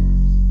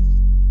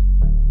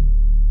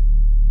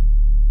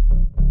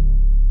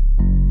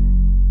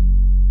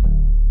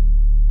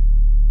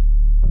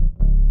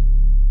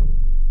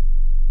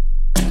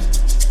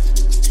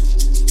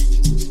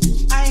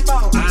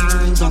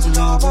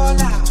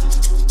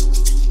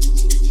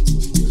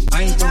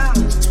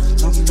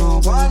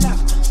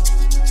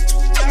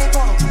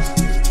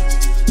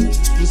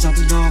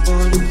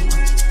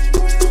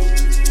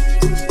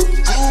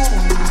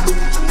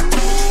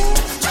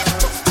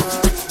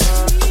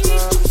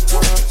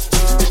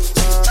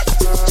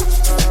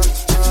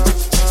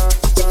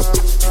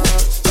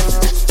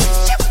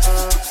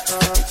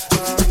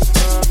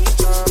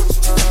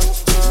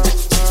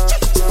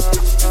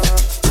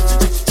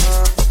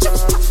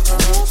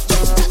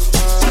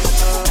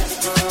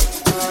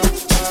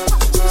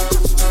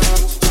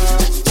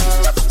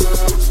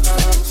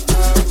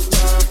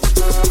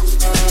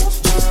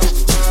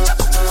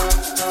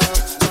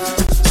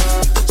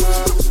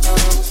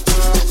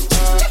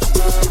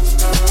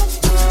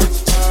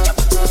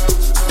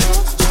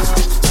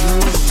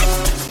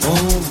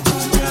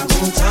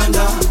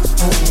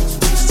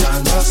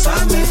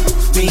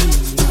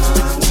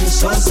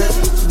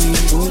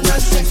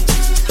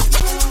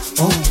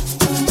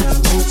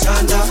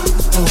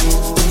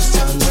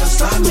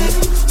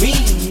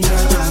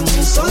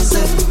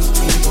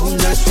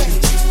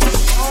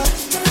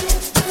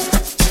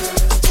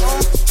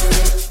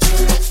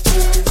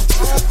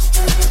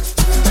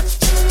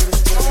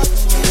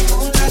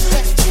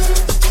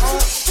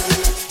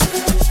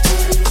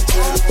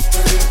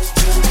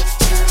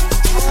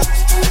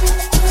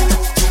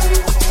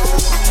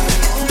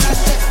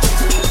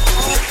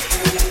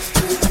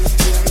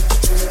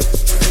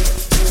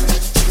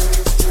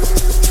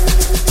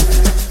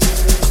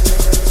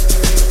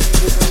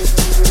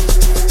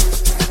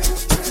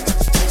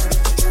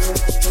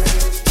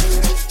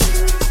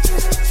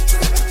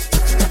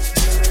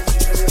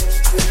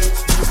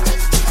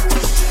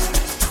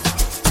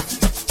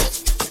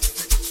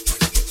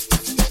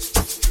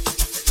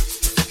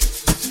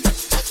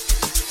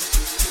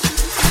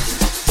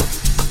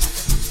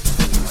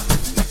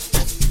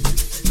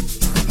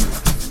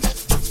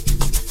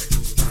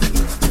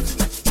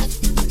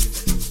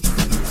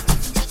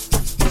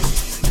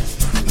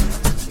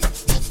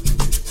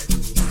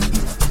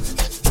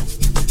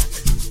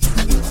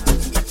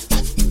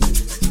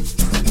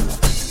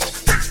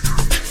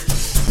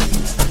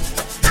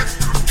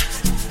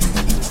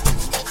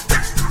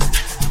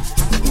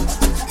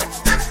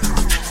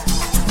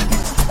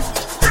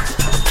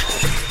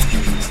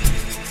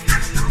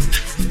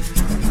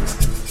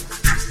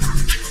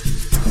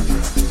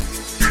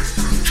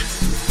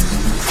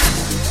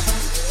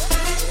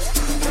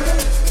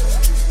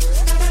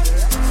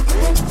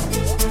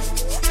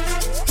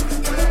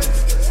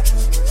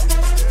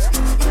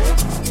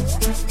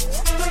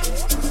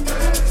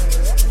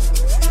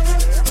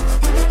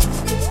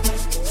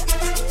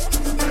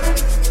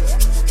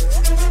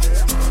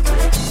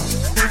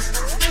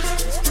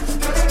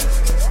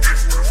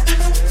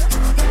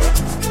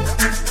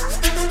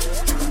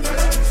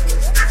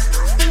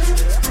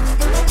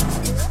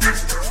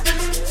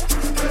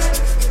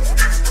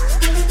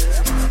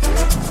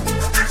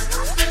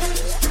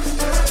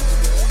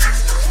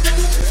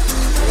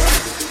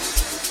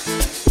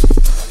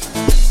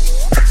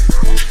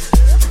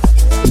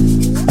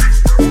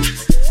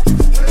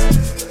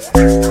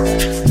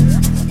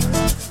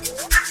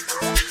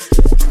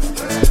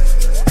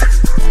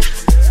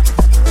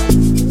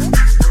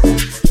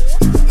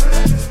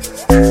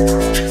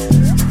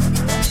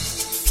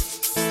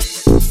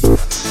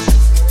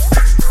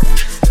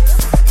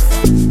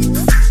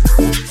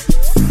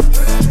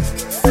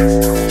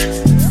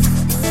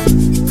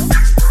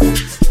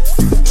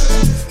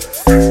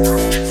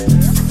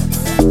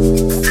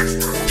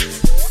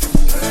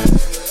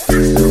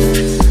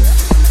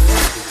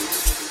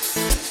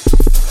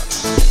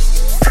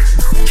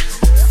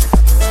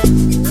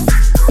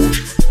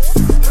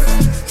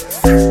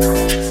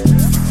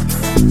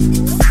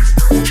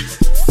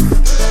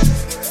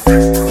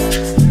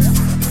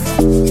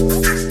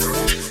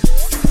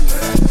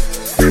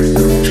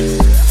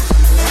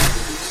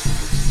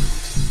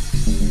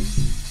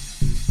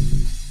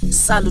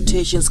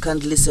 Salutations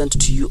kindly sent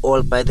to you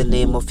all by the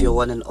name of your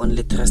one and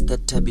only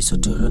trusted Tabiso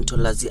Toronto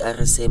Lazi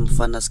RSA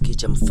Mfana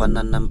Skija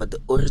Mfana number, the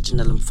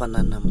original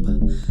Mfana number.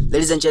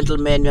 Ladies and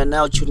gentlemen, you are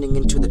now tuning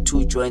into the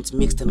two joints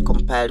mixed and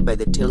compiled by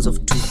the tales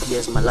of two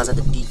peers, Malaza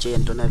the DJ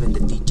and Donavan the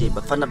DJ.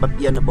 Bafana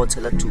Bapiano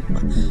Botela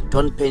Tupa.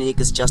 Don't panic,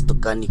 it's just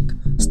organic.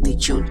 Stay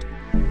tuned.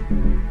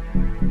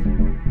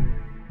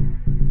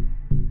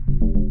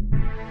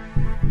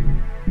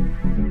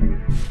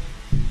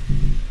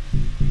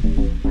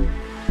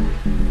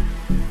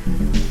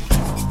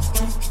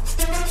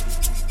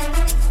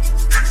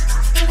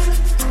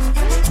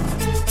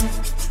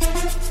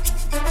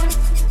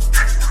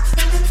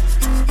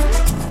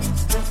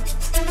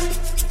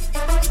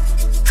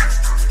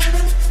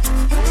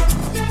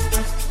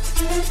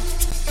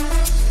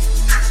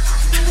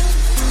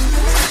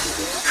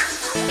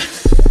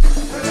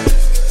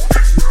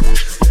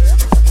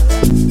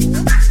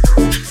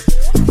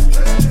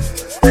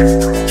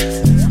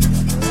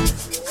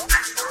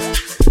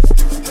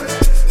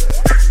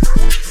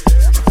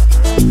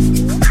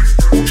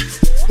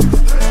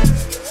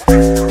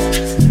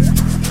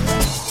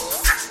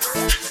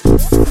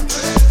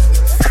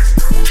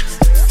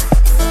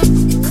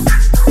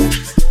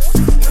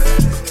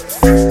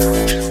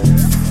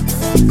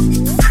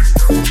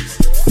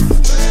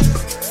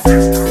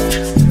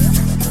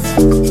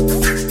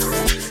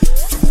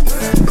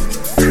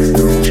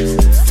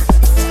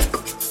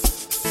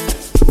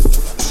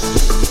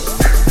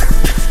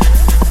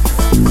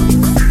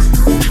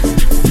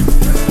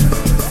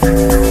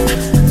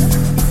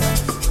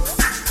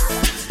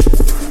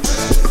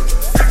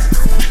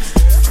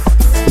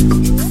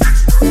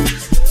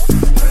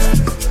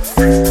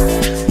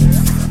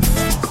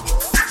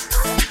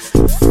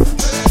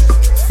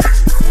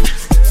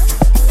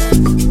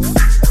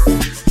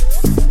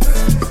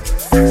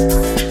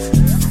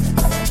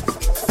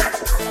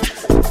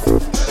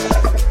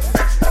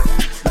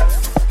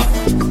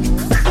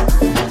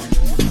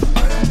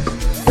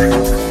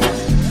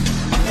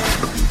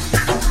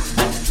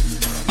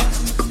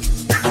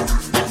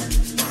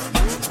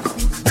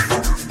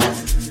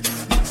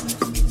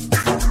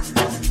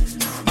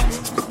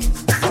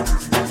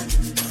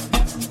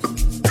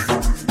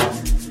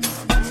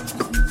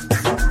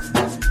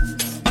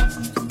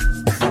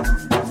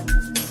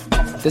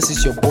 This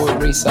is your boy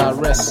Race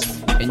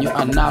RS, and you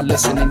are now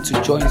listening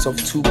to Joints of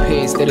Two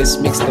Pairs that is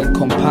mixed and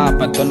compiled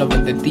by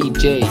Donavan the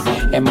DJ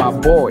and my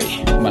boy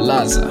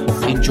Malaza.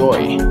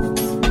 Enjoy.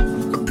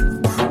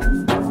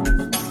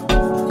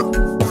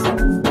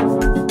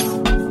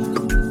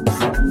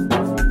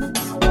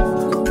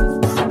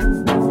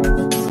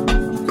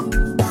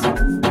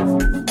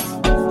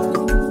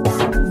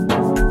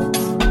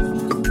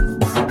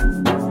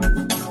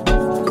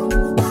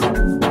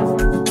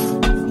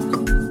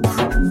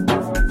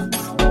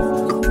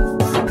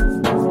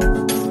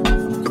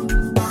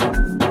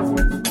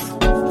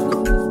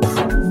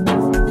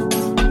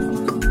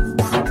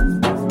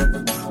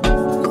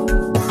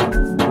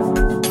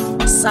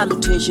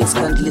 Salutations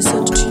kindly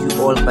sent to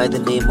you all by the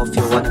name of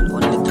your one and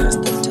only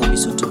trusted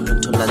Tabiso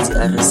Toronto Lazi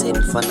RSA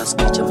Mfana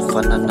Skija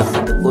Mfana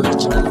number, the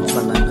original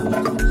Mfana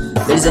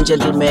number. Ladies and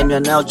gentlemen, we are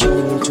now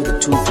tuning into the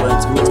two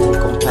joints mixed and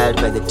compiled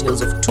by the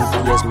tales of two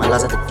peers,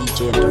 Malaza the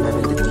DJ and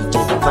Donavan the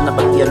DJ. Bafana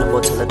Bapiano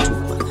Botela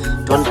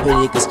Tupa. Don't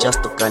panic, it's just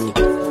organic.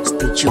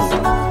 Stay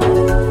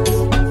tuned.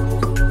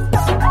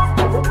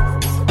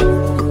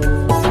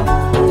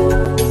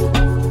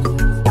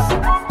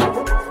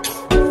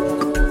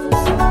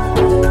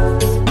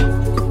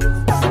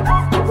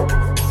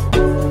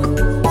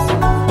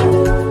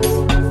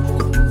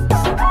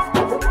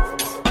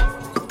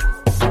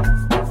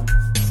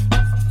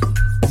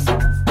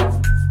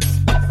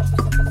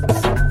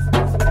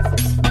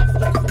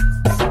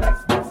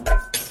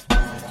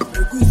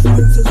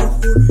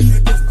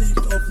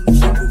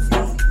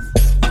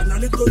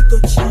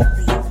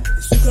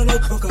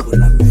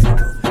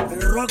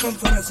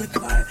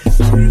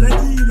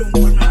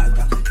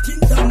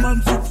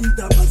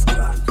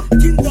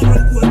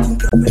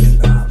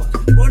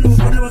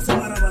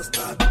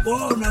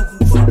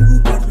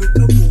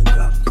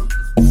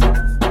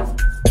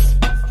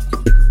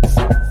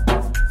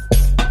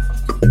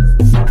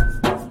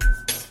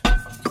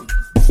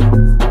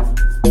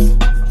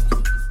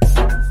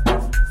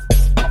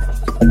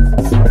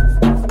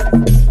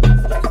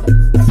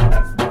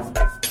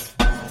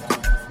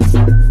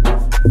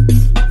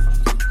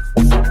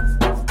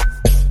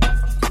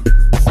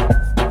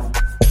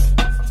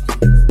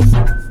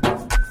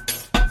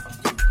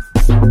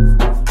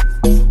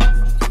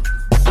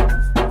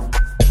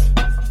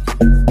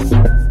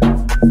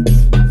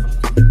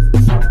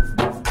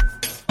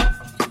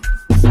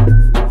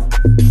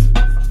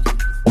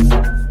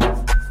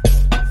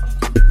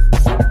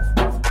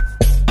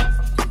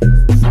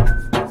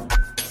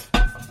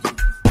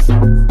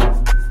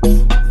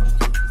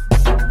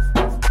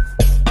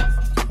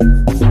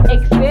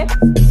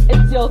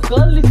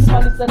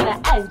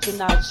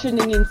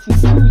 Tuning into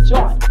two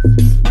joints,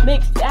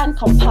 mixed and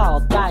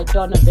compiled by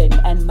Donavan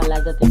and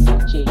Malaza the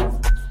DJ.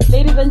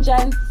 Ladies and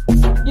gents,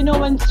 You know,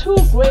 when two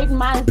great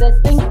minds that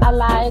think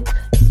alike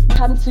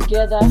come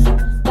together,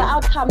 the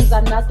outcomes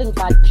are nothing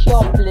but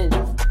pure bliss,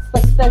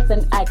 success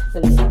and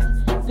excellence.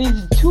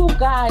 These two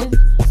guys,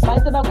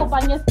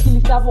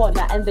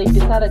 and they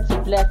decided to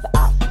bless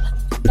us.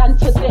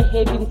 Kantote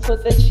heavy,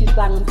 ntote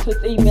chisang,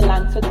 ntote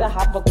imelang, ntote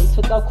habak,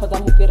 ntote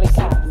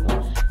kodamupirekano.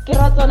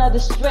 Kiratona the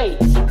straight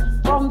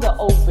from the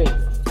open.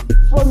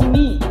 From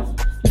me,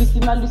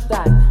 Lucima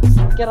Lusana.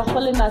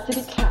 Kirahole na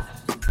sidika.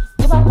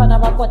 Kiba fana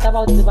ba kota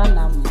ba utsiba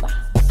namba.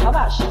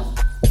 Habash.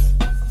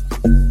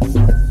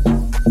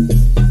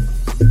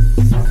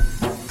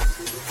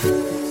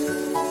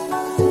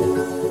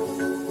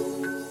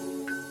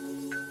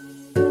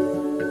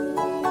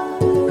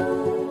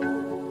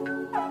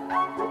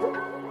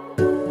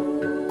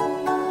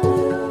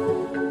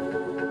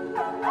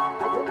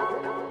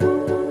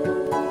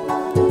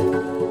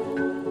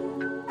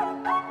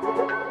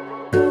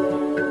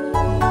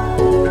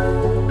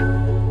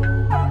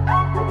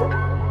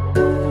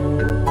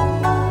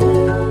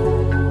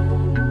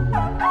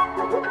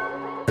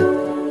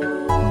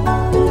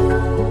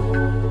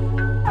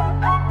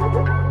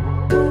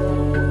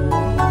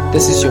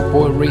 This is your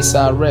boy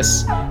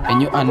RaceRS,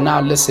 and you are now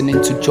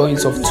listening to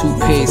Joints of Two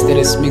Pays that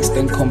is mixed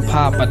and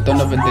compiled by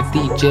Donovan the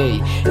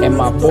DJ and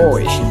my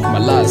boy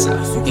Malaza.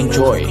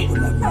 Enjoy.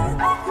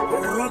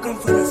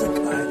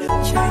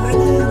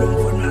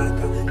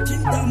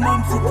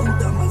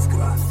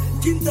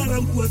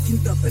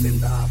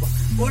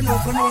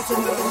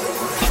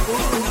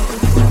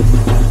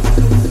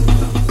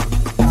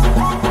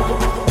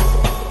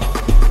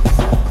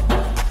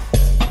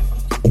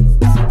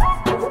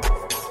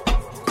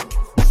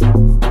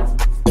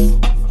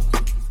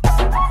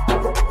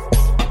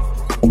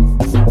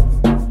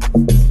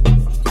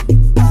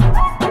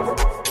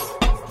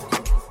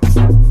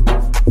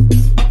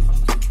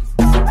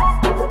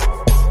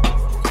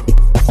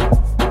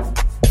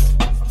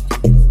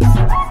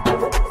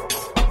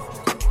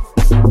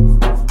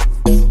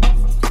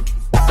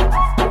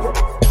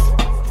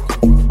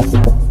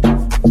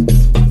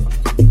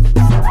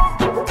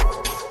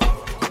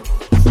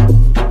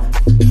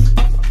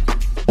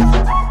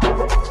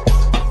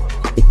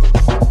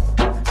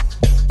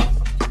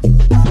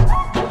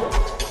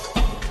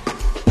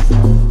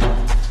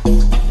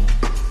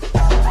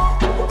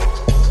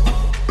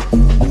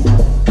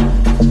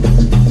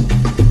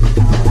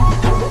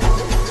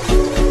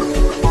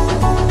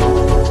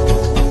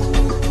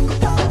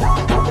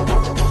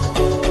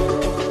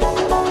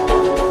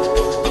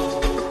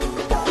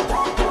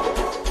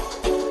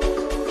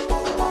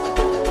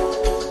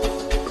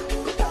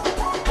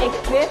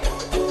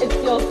 It's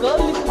your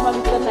girl,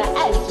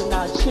 and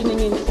now tuning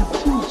into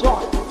Two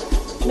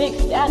Joints,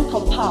 mixed and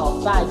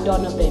compiled by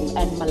Donovan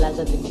and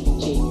MALAZ&DONAVON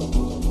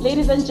DJ.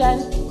 Ladies and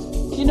gents,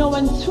 you know,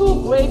 when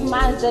two great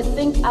minds that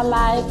think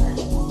alike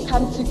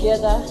come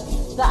together,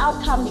 the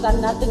outcomes are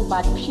nothing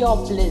but pure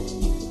bliss,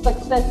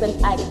 success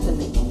and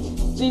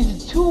excellence.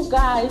 These two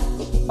guys,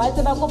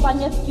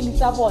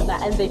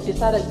 and they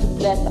decided to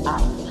bless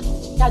us.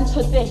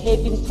 Kantote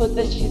heavy,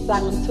 ntote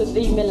chisang,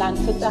 ntote imelang,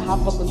 ntote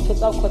habak,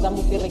 ntote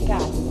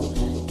kodamupirekano.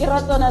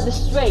 Kiratona the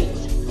straight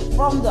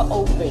from the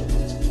open.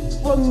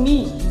 From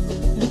me,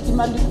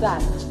 Lucima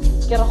Lusana.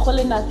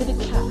 Kirahole na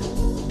sidika.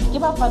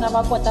 Kiba fana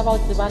ba kota ba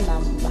utsiba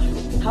namba.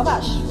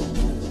 Habash.